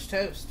 Overnight French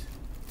toast.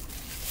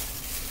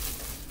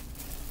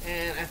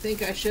 And I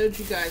think I showed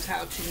you guys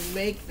how to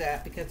make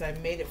that because I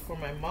made it for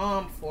my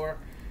mom for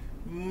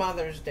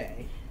Mother's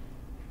Day.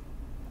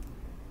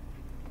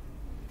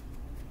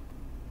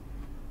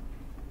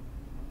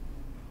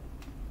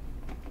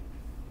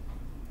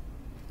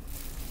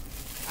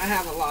 I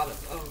have a lot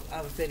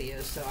of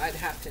videos, so I'd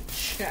have to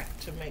check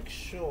to make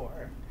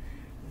sure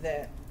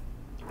that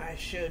I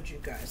showed you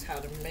guys how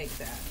to make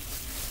that.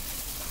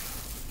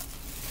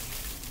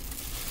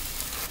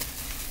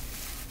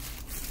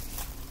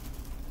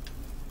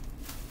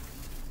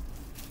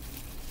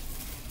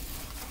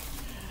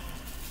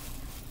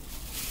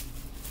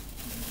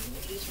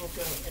 These will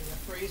go in the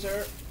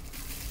freezer.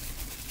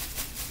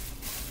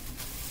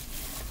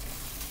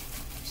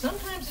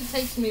 Sometimes it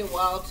takes me a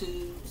while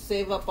to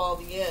save up all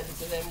the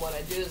ends, and then what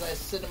I do is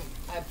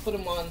I put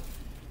them on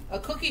a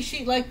cookie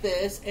sheet like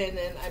this, and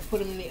then I put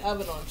them in the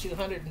oven on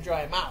 200 and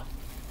dry them out.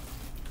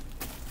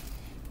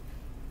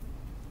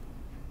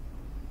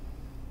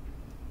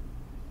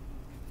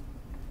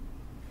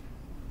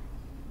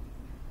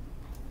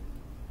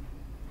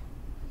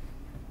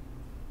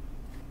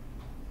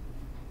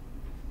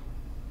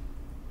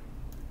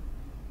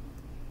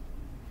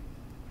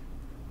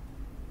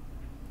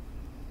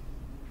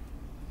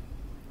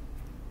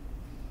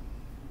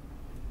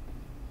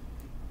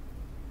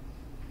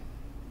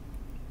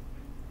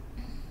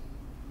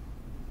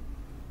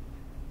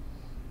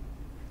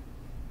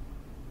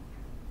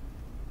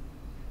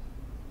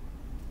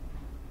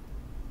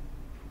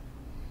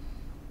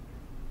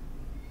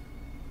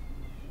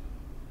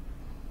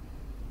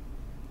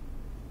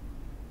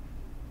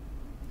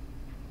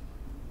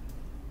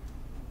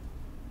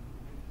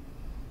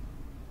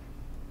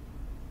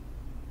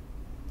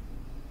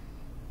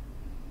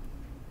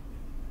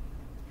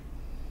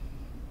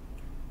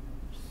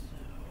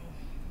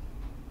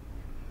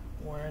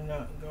 We're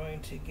not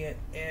going to get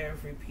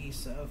every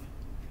piece of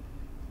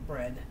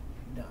bread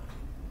done.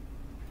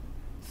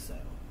 So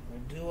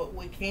we'll do what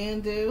we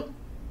can do.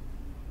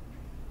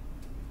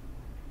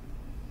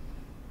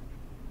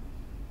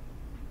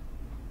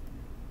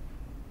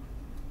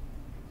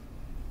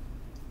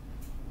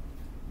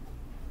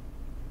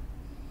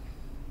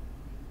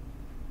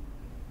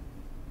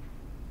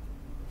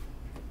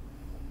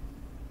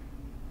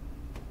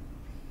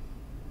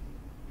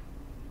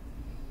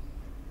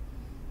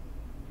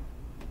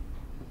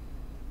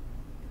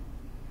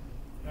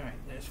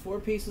 There's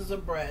 4 pieces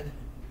of bread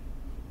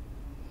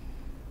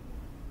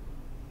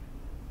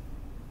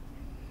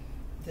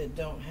that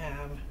don't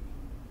have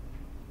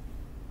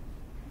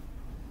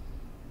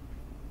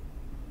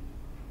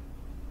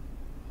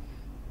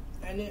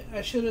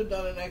I should have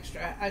done an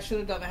extra. I should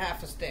have done a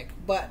half a stick,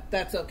 but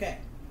that's okay.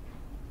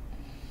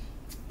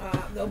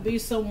 There'll be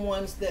some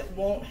ones that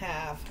won't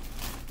have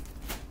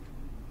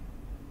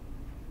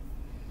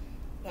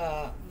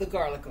the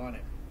garlic on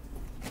it,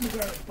 the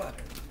garlic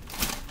butter.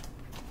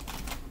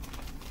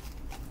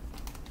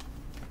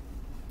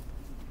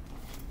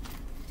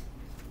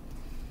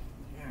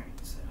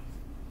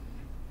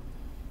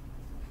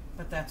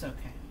 But that's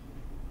okay,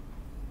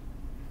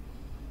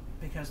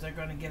 because they're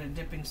going to get a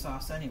dipping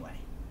sauce anyway.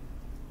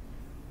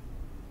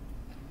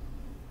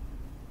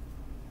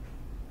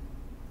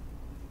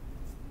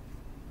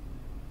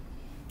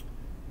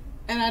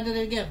 And I did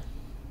it again.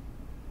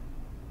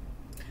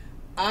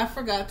 I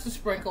forgot to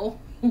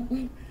sprinkle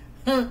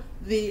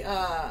the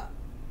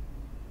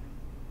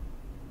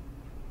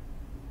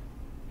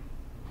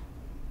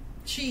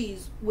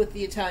cheese with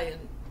the Italian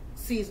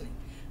seasoning.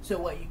 So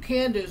what you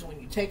can do is when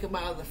you take them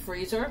out of the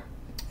freezer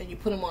and you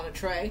put them on a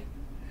tray,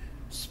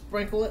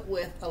 sprinkle it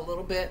with a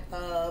little bit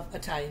of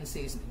Italian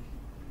seasoning,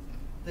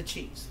 the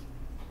cheese.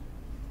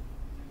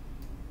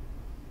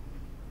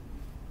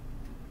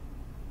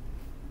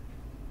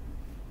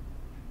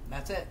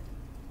 That's it.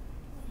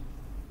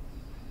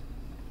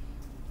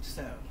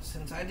 So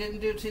since I didn't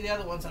do it to the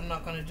other ones, I'm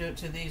not going to do it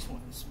to these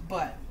ones.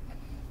 But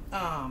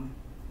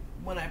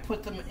when I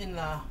put them in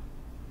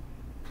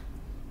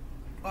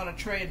on a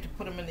tray and to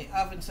put them in the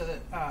oven so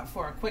that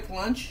for a quick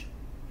lunch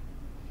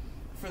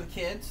for the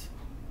kids,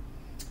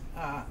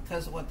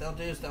 because what they'll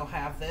do is they'll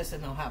have this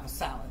and they'll have a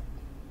salad.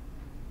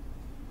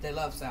 They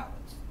love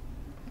salads.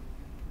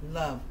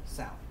 Love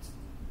salads.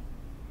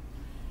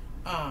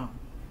 Um,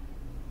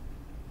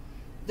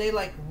 they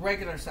like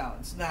regular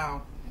salads.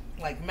 Now,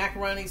 like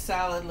macaroni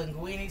salad,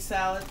 linguine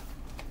salad,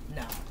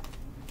 no.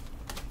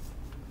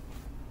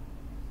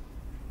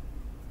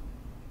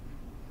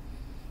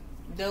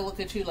 They'll look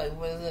at you like,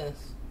 what is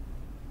this?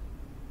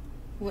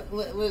 What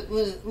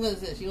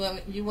is this? You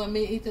want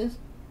me to eat this?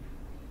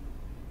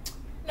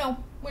 No,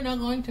 we're not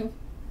going to.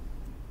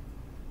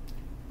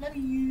 Love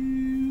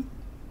you.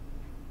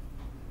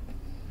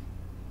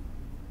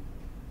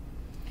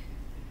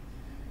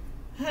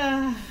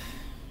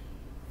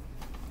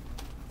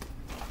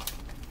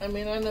 I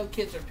mean, I know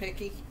kids are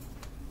picky,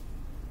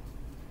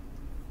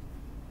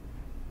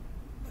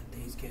 but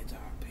these kids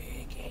are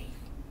picky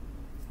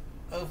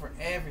over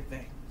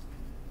everything.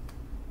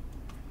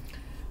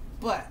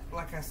 But,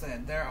 like I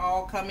said, they're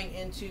all coming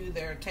into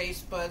their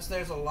taste buds.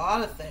 There's a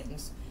lot of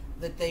things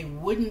that they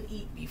wouldn't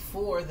eat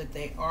before that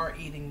they are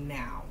eating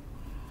now.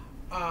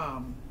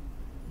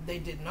 They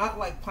did not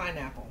like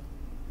pineapple.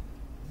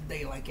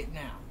 They like it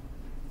now.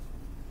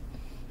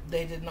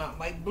 They did not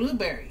like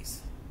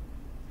blueberries.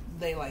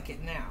 They like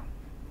it now.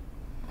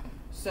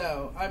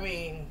 So, I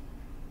mean,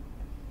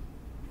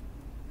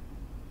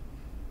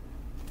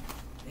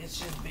 it's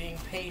just being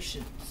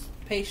patient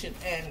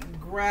and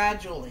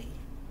gradually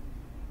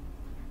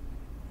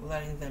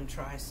letting them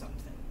try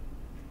something.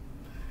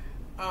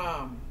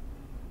 Now,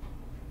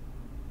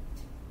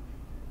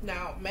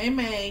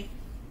 May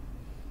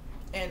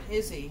and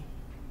Izzy,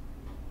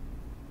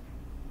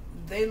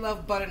 they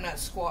love butternut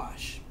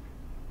squash.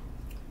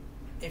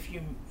 If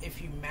you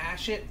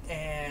mash it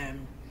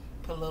and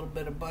put a little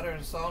bit of butter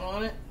and salt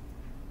on it,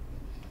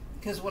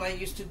 because when I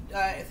used to,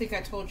 I think I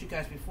told you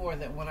guys before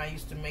that when I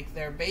used to make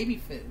their baby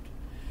food,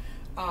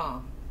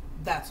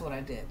 that's what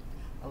I did.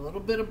 A little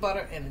bit of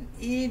butter and an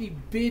itty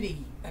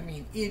bitty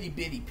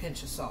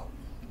pinch of salt,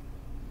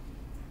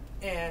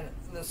 and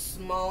the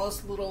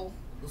smallest little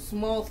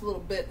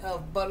bit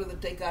of butter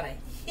that they got a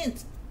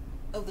hint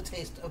of the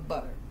taste of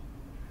butter,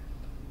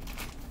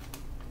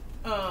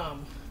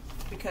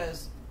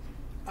 because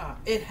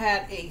it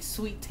had a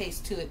sweet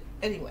taste to it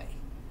anyway.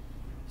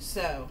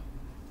 So,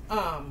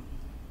 I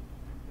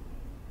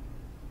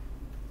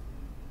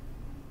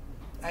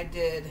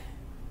did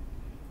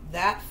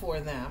that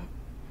for them,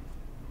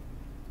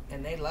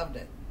 and they loved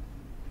it.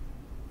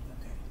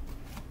 Okay,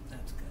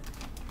 that's good.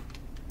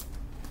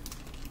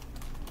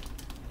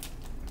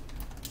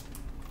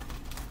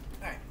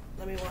 Alright,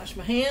 let me wash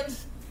my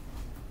hands.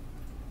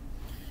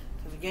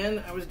 Because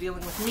again, I was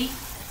dealing with meat,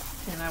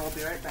 and I will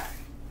be right back.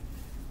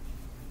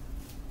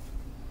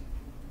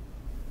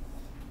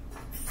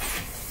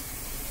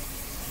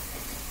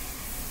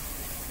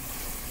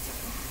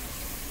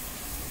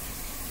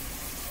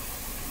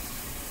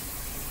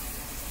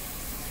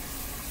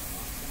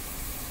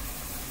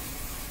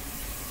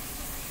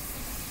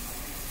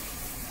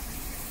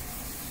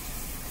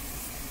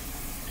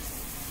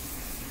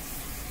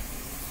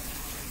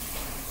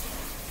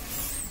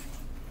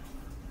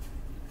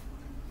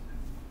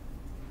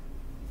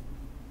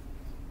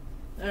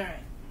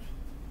 Alright,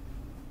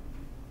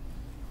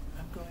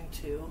 I'm going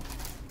to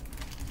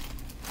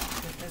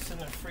put this in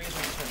the freezer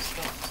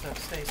so it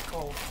stays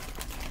cold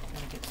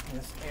and get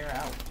this air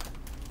out.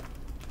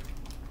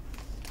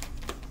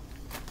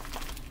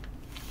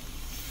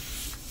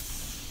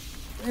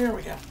 There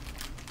we go.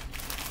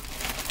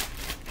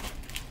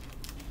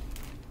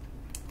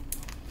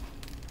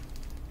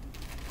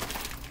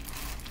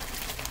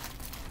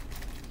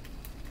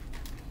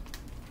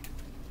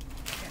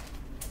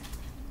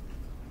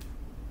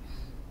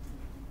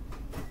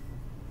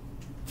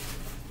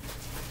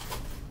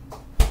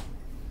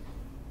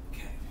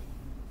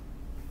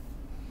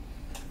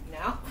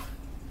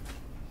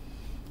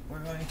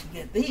 To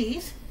get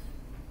these,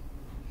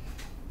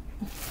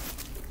 I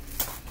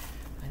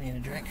need a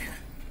drink.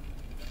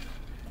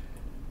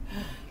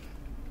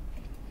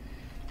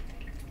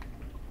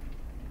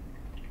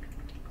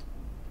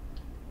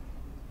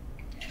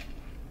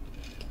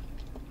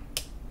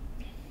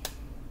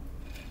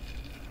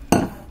 All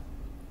right,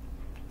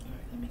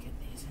 let me get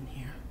these in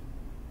here.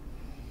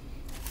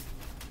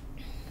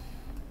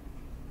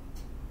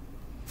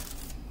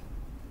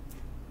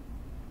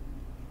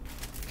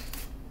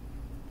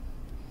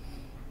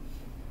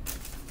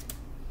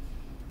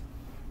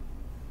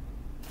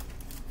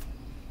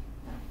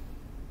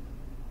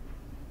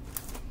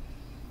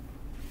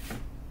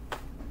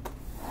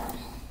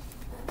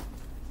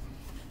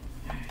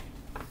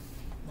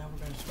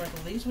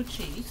 Sprinkle these with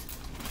cheese.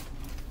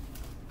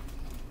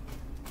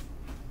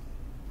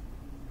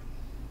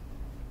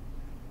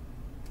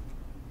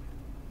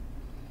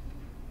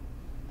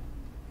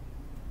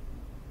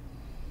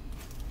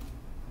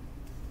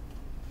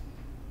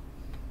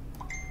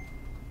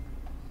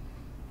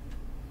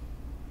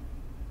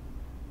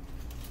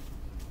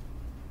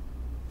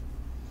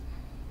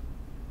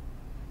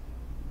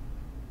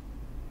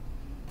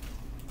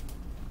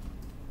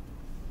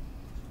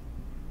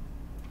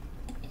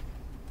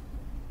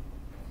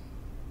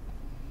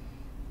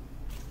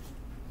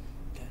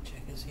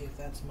 See if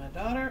that's my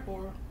daughter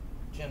or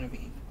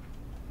Genevieve.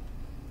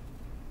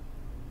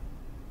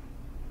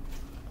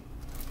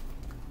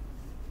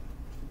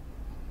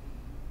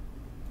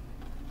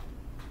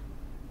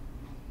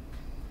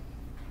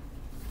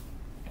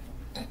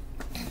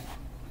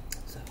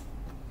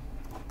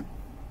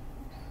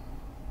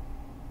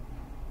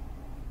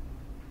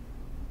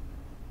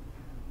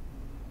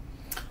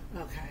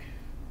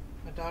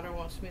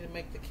 wants me to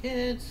make the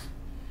kids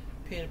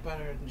peanut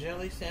butter and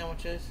jelly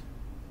sandwiches.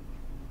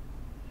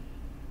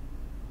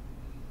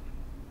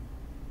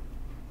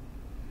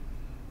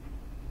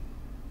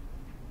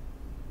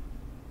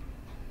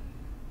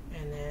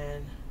 And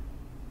then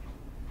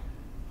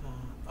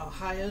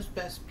Ohio's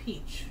Best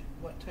Peach.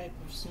 What type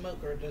of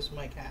smoker does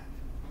Mike have?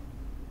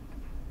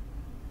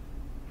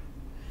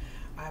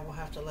 I will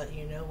have to let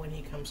you know when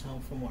he comes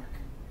home from work.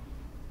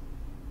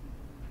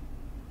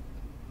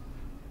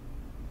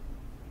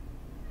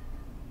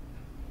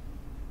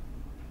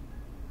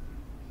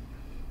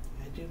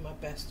 I do my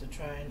best to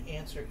try and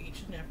answer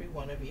each and every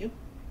one of you,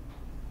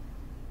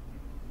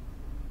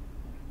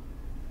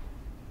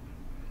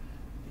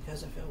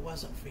 because if it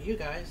wasn't for you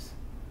guys,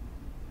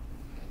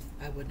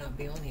 I would not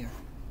be on here.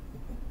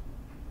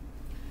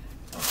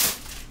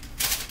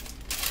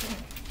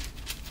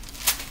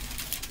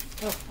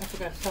 Oh, I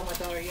forgot to tell my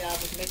daughter, yeah, I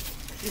was making.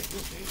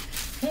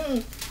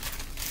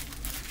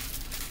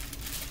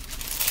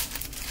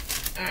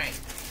 Alright.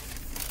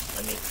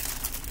 Let me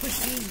push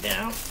these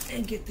down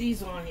and get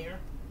these on here.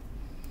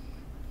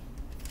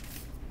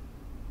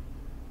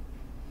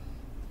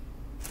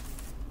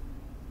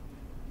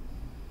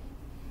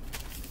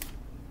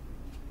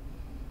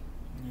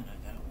 And I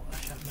gotta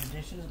wash up my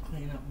dishes,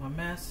 clean up my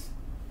mess,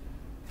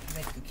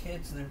 make the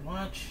kids their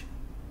lunch.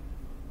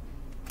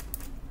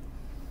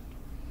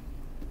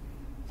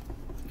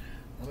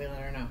 Let me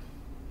let her know.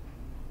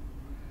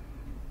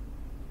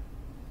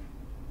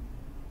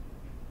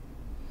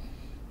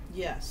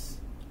 Yes,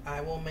 I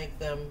will make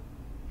them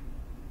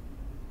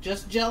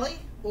just jelly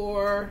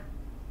or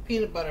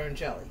peanut butter and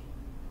jelly.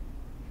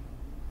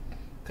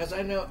 Because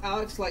I know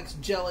Alex likes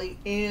jelly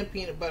and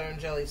peanut butter and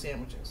jelly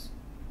sandwiches.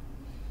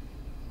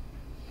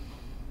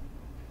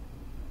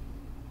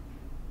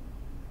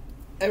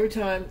 Every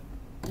time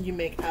you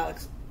make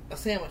Alex a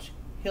sandwich,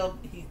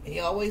 he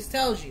always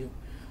tells you,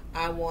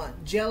 I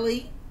want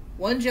jelly,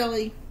 one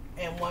jelly,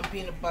 and one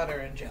peanut butter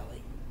and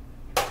jelly.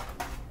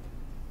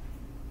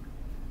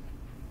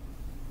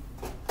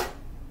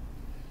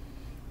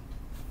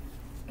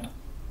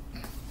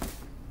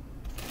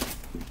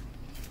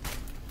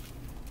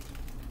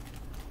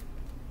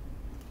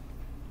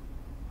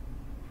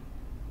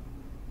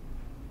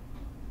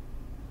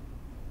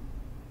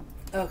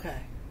 Okay.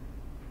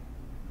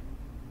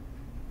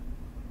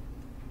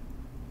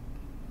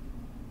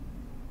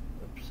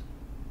 Oops.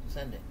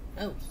 Send it.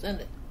 Oh, send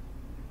it.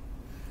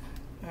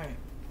 All right.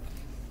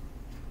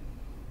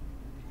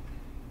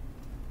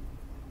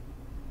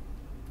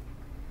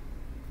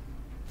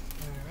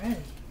 All right.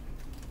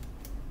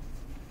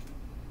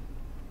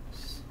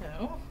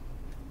 So,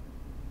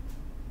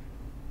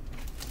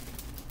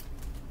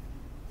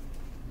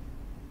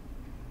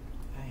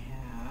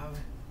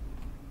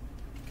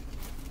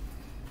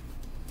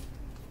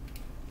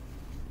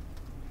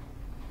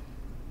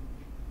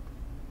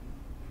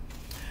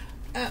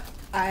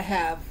 I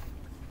have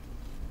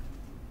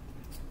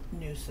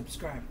new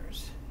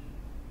subscribers.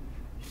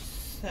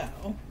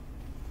 So,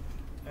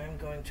 I'm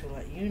going to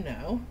let you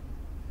know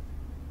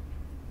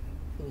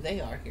who they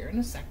are here in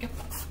a second.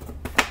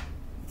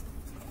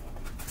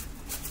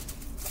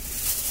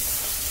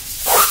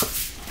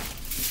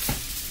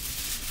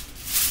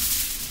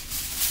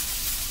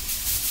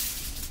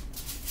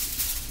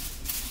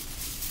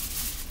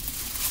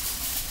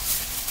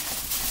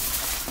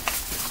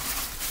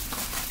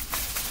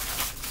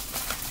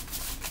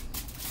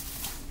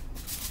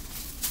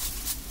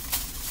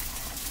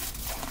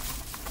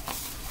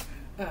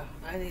 Oh,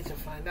 I need to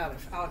find out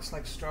if Alex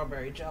likes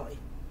strawberry jelly,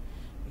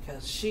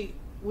 because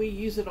we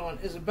use it on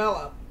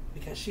Isabella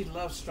because she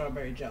loves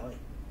strawberry jelly.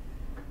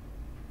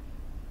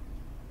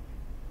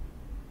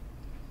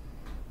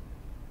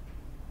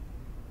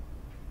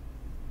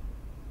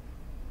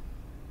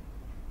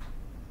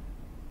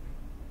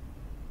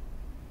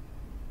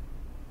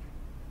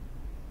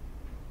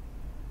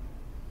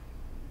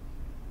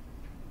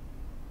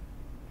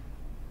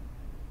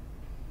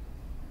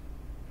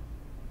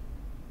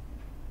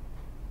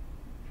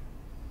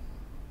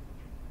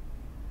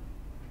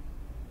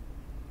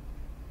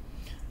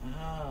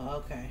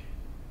 Oh, okay.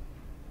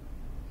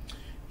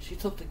 She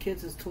took the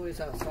kids' toys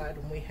outside,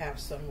 and we have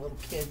some little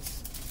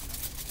kids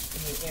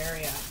in the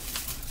area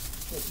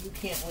that you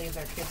can't leave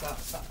their kids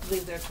outside,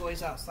 leave their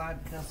toys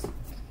outside, because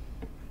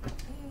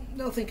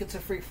they'll think it's a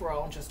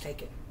free-for-all and just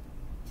take it.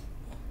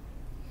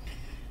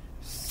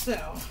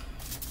 So,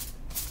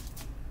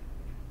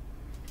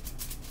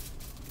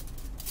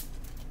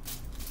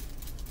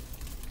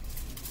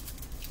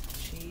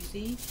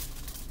 cheesy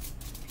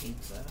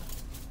pizza.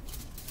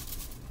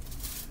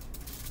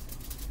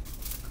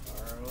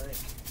 Garlic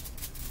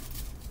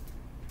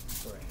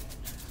bread.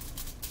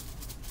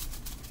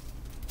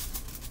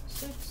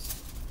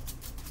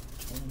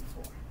 6.24.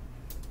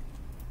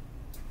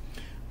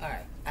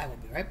 Alright, I will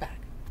be right back.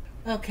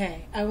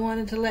 Okay, I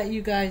wanted to let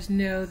you guys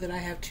know that I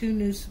have 2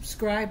 new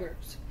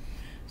subscribers.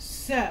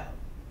 So,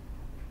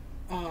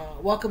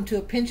 welcome to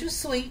A Pinch of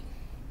Sweet,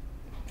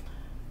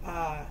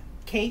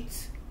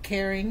 Kate's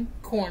Caring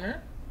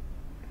Corner,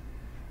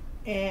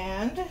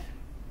 and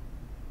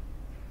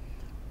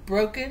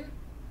Broken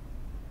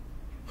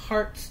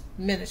Hearts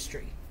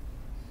Ministry.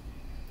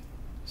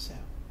 So,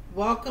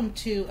 welcome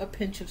to A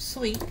Pinch of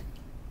Sweet.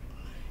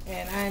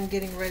 And I'm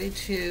getting ready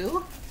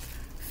to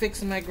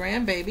fix my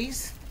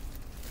grandbabies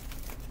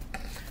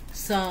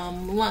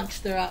some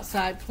lunch. They're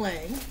outside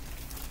playing.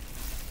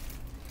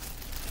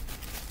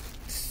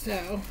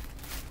 So,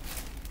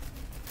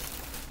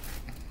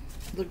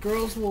 the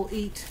girls will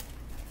eat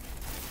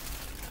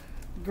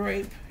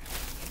grape.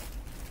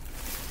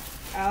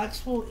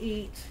 Alex will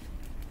eat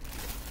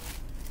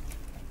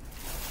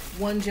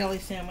one jelly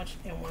sandwich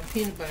and one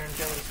peanut butter and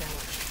jelly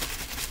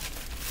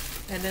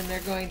sandwich. And then they're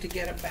going to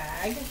get a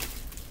bag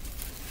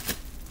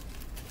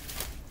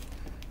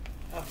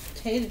of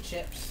potato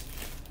chips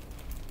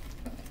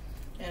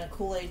and a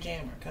Kool-Aid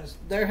jammer because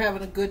they're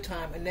having a good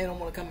time and they don't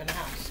want to come in the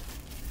house.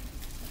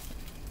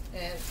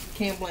 And you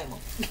can't blame them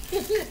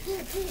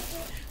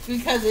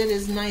because it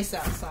is nice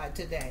outside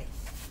today.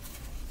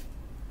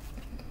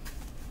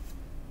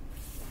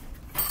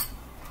 I've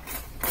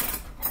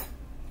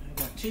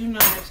got 2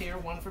 knives here,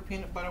 one for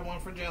peanut butter, one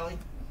for jelly.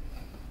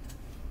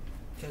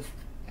 Because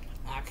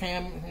I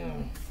can't.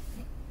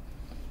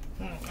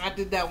 I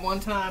did that one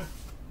time.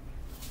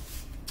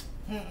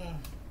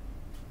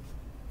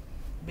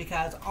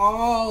 Because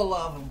all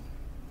of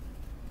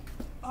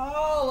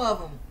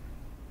them,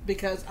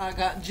 because I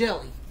got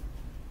jelly.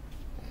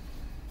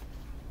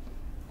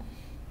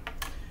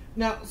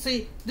 Now,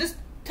 see, this,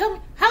 tell me,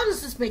 how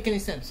does this make any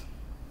sense?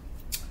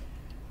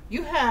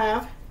 You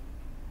have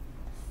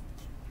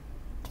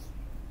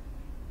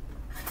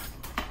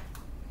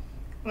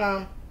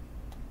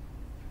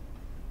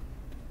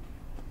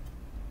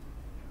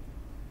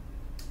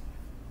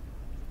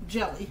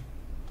jelly.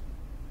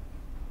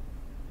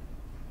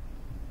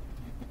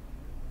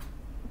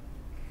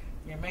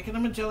 You're making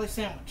them a jelly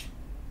sandwich.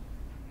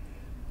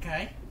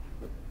 Okay?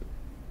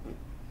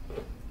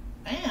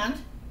 And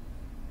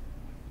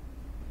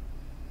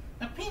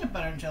a peanut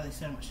butter and jelly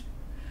sandwich.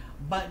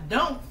 But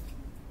don't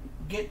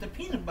get the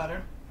peanut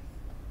butter.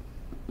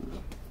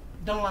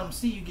 Don't let them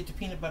see you get the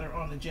peanut butter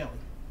on the jelly.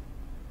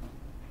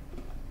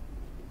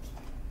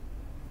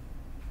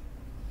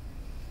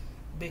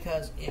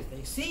 Because if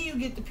they see you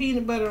get the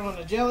peanut butter on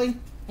the jelly,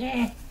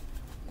 they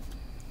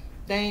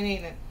ain't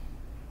eating it.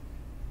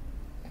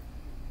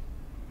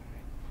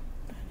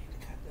 I need to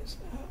cut this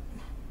up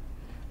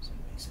so it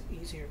makes it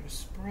easier to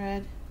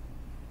spread.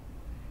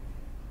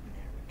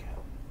 There we go.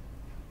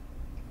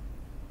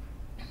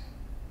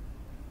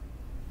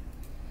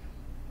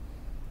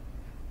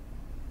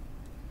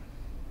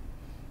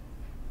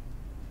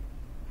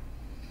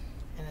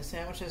 And the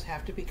sandwiches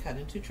have to be cut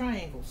into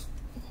triangles.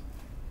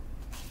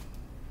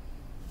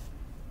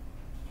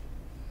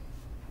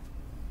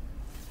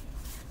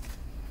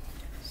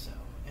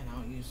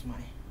 Use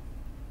my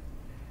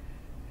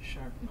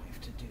sharp knife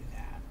to do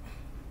that.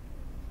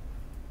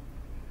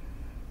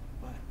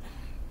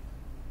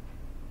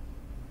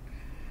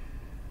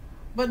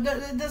 But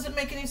that doesn't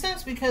make any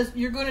sense because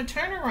you're going to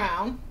turn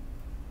around.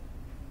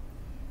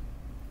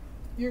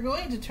 You're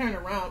going to turn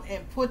around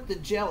and put the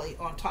jelly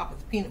on top of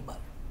the peanut butter.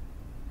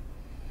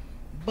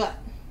 But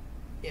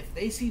if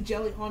they see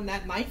jelly on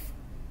that knife,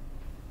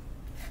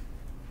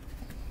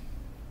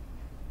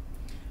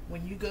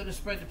 when you go to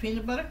spread the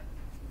peanut butter,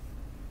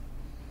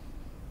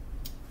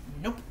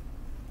 nope.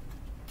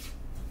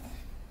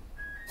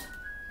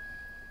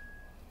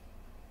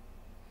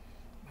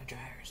 My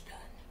dryer is done.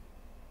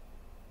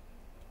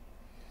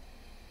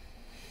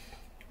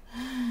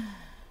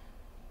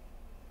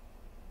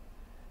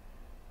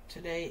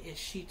 Today is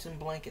sheets and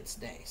blankets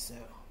day, so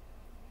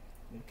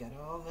we've got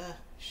all the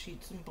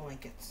sheets and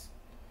blankets.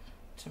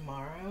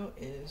 Tomorrow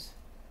is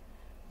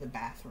the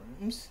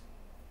bathrooms.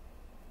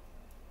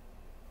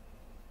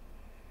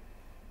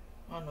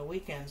 On the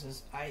weekends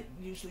is I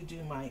usually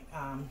do my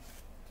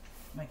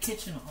my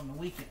kitchen on the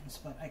weekends,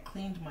 but I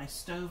cleaned my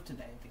stove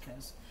today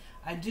because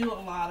I do a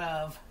lot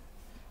of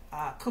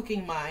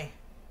cooking my.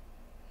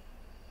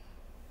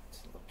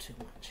 It's a little too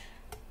much.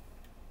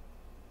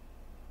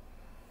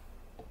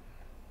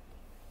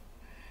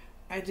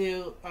 I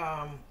do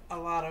a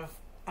lot of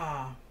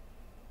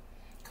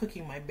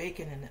cooking my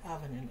bacon in the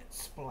oven and it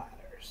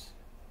splatters.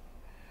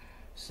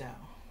 So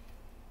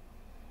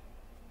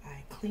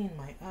I clean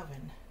my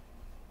oven.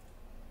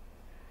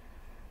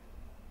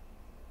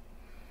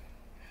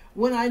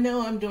 When I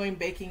know I'm doing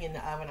baking in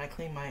the oven, I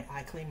clean my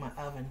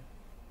oven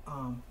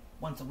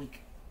once a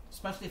week.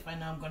 Especially if I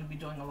know I'm going to be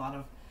doing a lot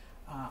of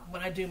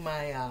when I do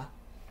my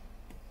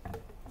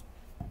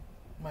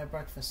my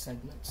breakfast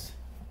segments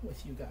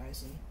with you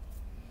guys and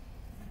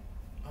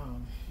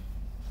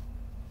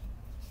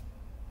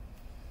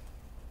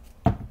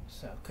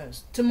so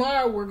because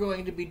tomorrow we're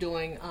going to be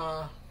doing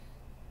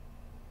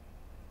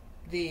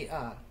the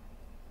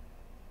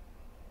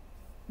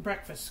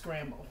breakfast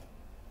scramble.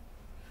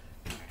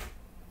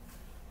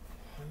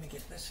 Let me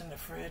get this in the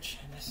fridge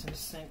and this in the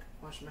sink.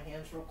 Wash my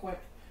hands real quick.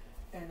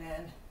 And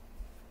then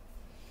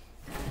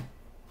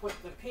put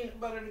the peanut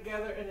butter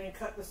together and then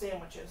cut the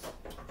sandwiches.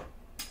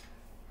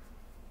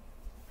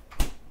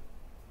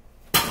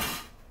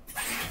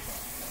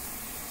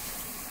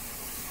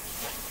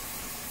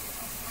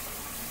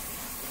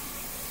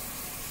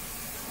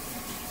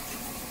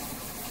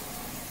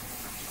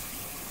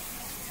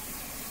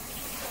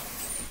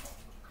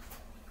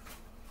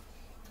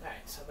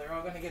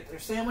 all going to get their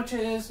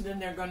sandwiches, and then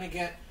they're going to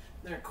get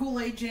their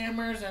Kool-Aid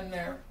jammers and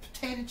their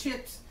potato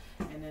chips,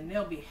 and then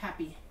they'll be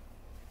happy.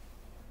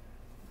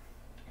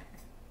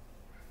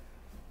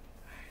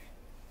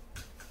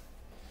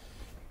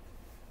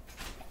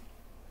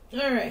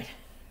 All right.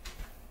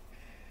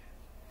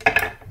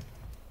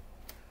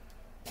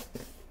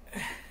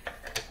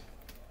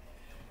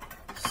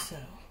 So.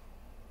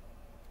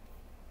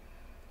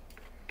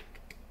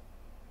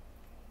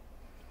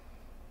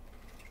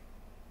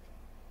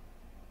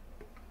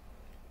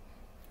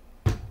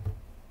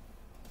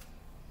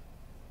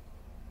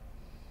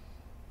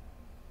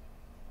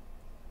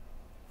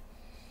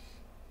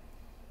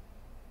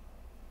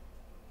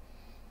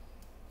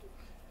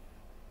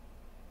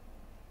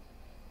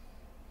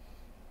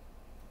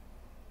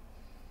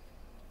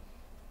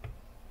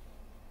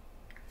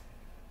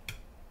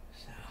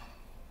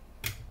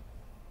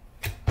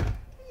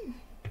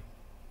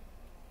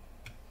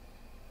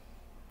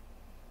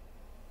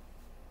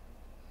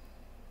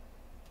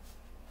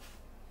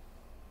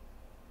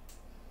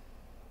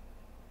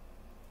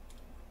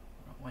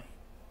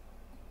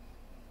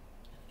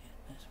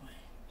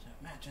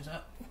 Matches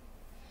up.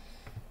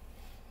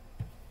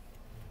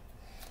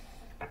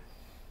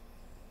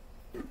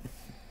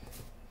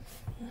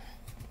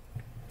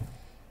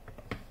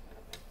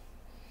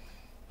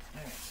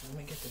 Alright, so let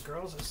me get the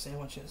girls'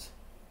 sandwiches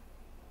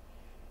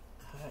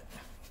cut.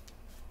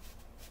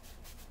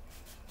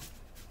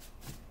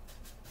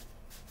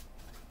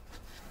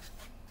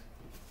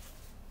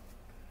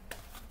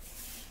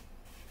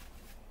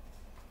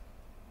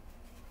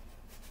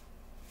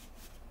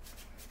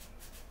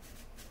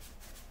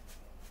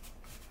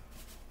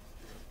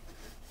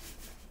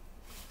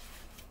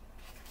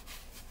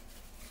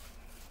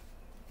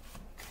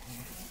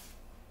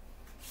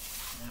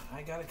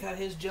 I gotta cut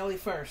his jelly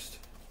first,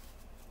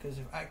 because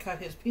if I cut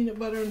his peanut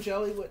butter and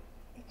jelly with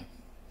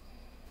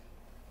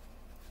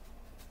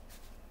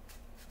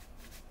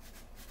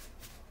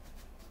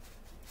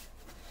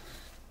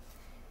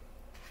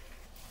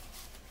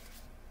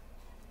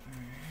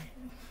alright,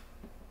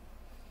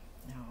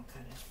 now I'll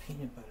cut his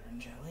peanut butter and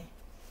jelly.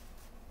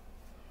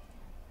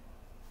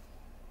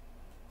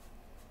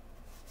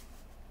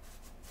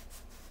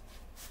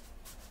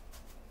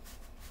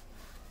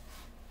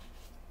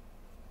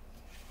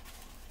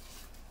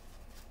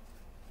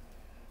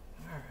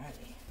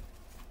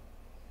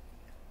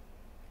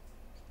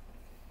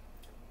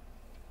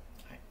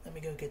 Let me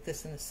go get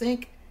this in the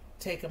sink,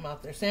 take them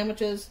out their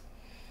sandwiches,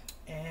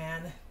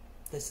 and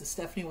this is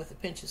Stephanie with a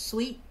Pinch of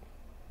Sweet.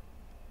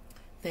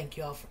 Thank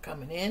you all for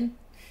coming in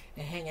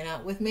and hanging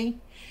out with me,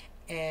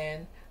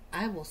 and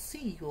I will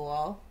see you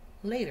all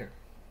later.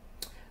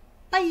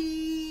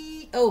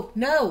 Bye! Oh,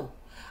 no!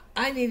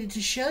 I needed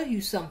to show you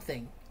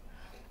something.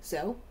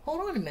 So,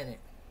 hold on a minute.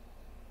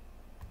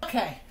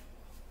 Okay.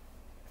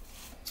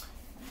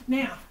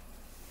 Now,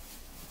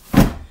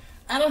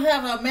 I don't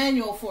have a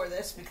manual for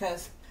this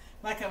because,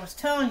 like I was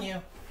telling you,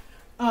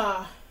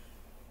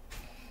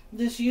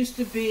 this used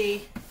to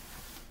be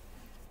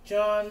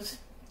John's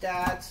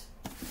dad's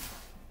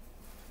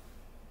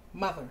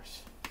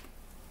mother's.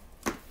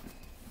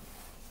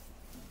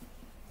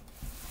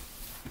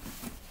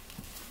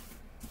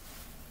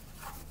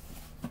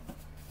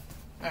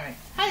 Alright,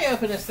 how do you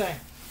open this thing?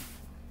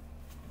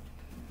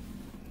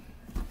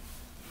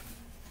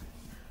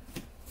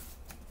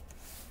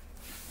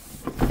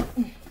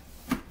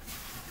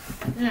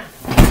 Yeah,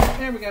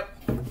 there we go.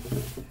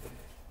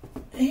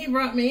 He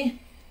brought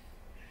me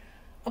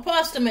a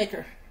pasta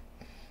maker,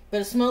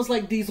 but it smells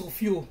like diesel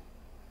fuel.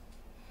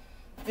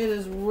 It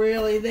is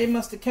really, they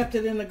must have kept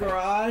it in the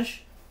garage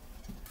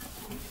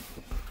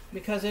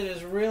because it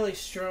is really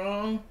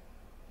strong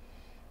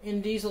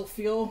in diesel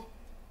fuel.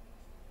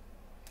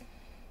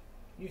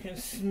 You can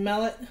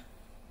smell it.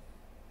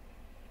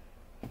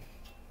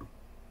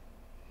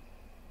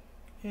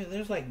 Yeah,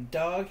 there's like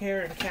dog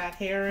hair and cat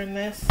hair in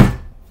this.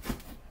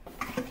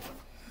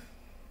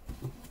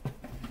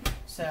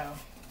 So,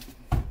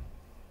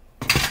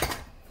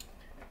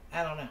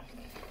 I don't know.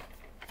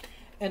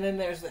 And then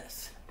there's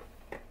this,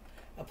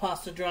 a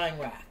pasta drying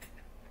rack.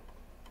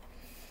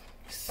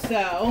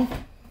 So,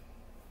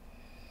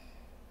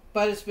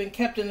 but it's been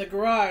kept in the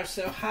garage,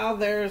 so how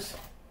there's,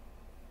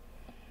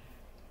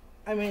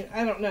 I mean,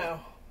 I don't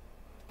know.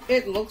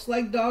 It looks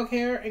like dog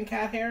hair and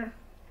cat hair.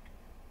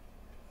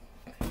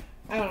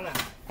 I don't know.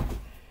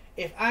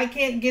 If I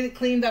can't get it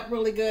cleaned up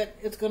really good,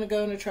 it's going to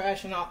go in the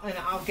trash, and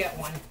I'll get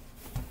one.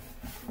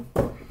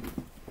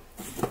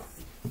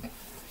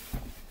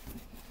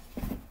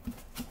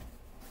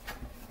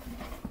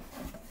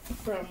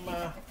 From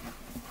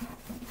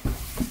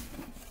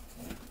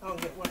I'll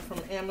get one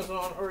from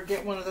Amazon, or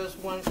get one of those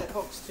ones that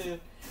hooks to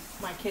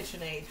my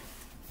KitchenAid.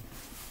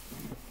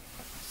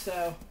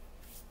 So,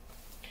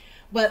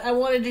 but I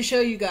wanted to show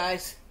you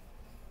guys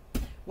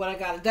what I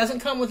got. It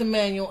doesn't come with a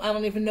manual. I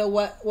don't even know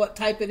what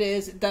type it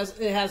is.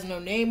 It has no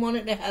name on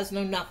it. It has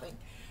no nothing.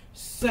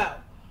 So,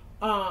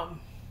 I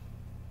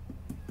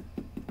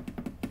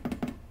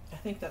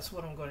think that's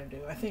what I'm going to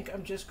do. I think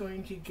I'm just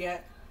going to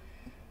get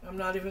I'm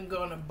not even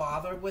going to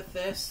bother with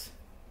this.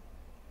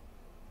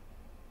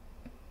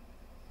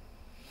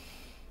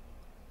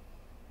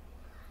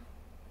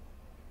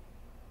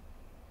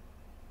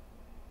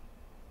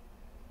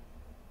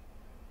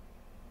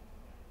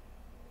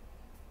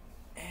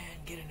 And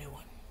get a new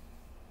one.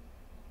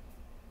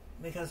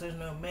 Because there's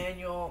no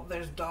manual,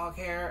 there's dog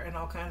hair and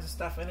all kinds of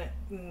stuff in it.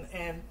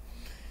 And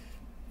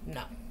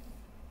no.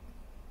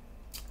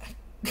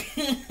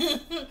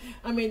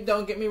 I mean,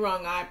 don't get me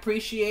wrong, I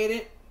appreciate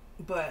it,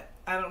 but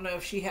I don't know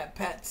if she had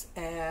pets,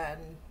 and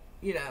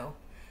you know,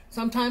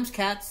 sometimes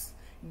cats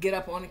get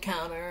up on the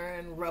counter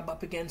and rub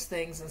up against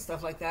things and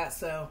stuff like that,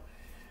 so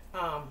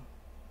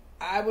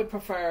I would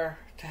prefer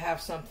to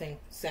have something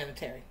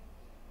sanitary.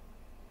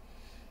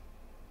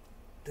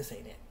 This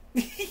ain't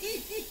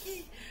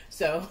it.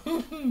 So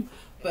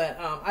but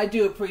I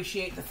do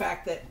appreciate the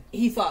fact that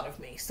he thought of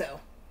me. So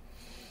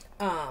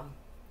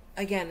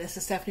again, this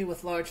is Stephanie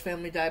with Large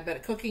Family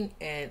Diabetic Cooking,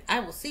 and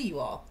I will see you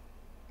all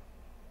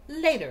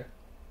later.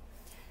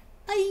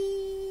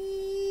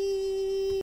 Bye.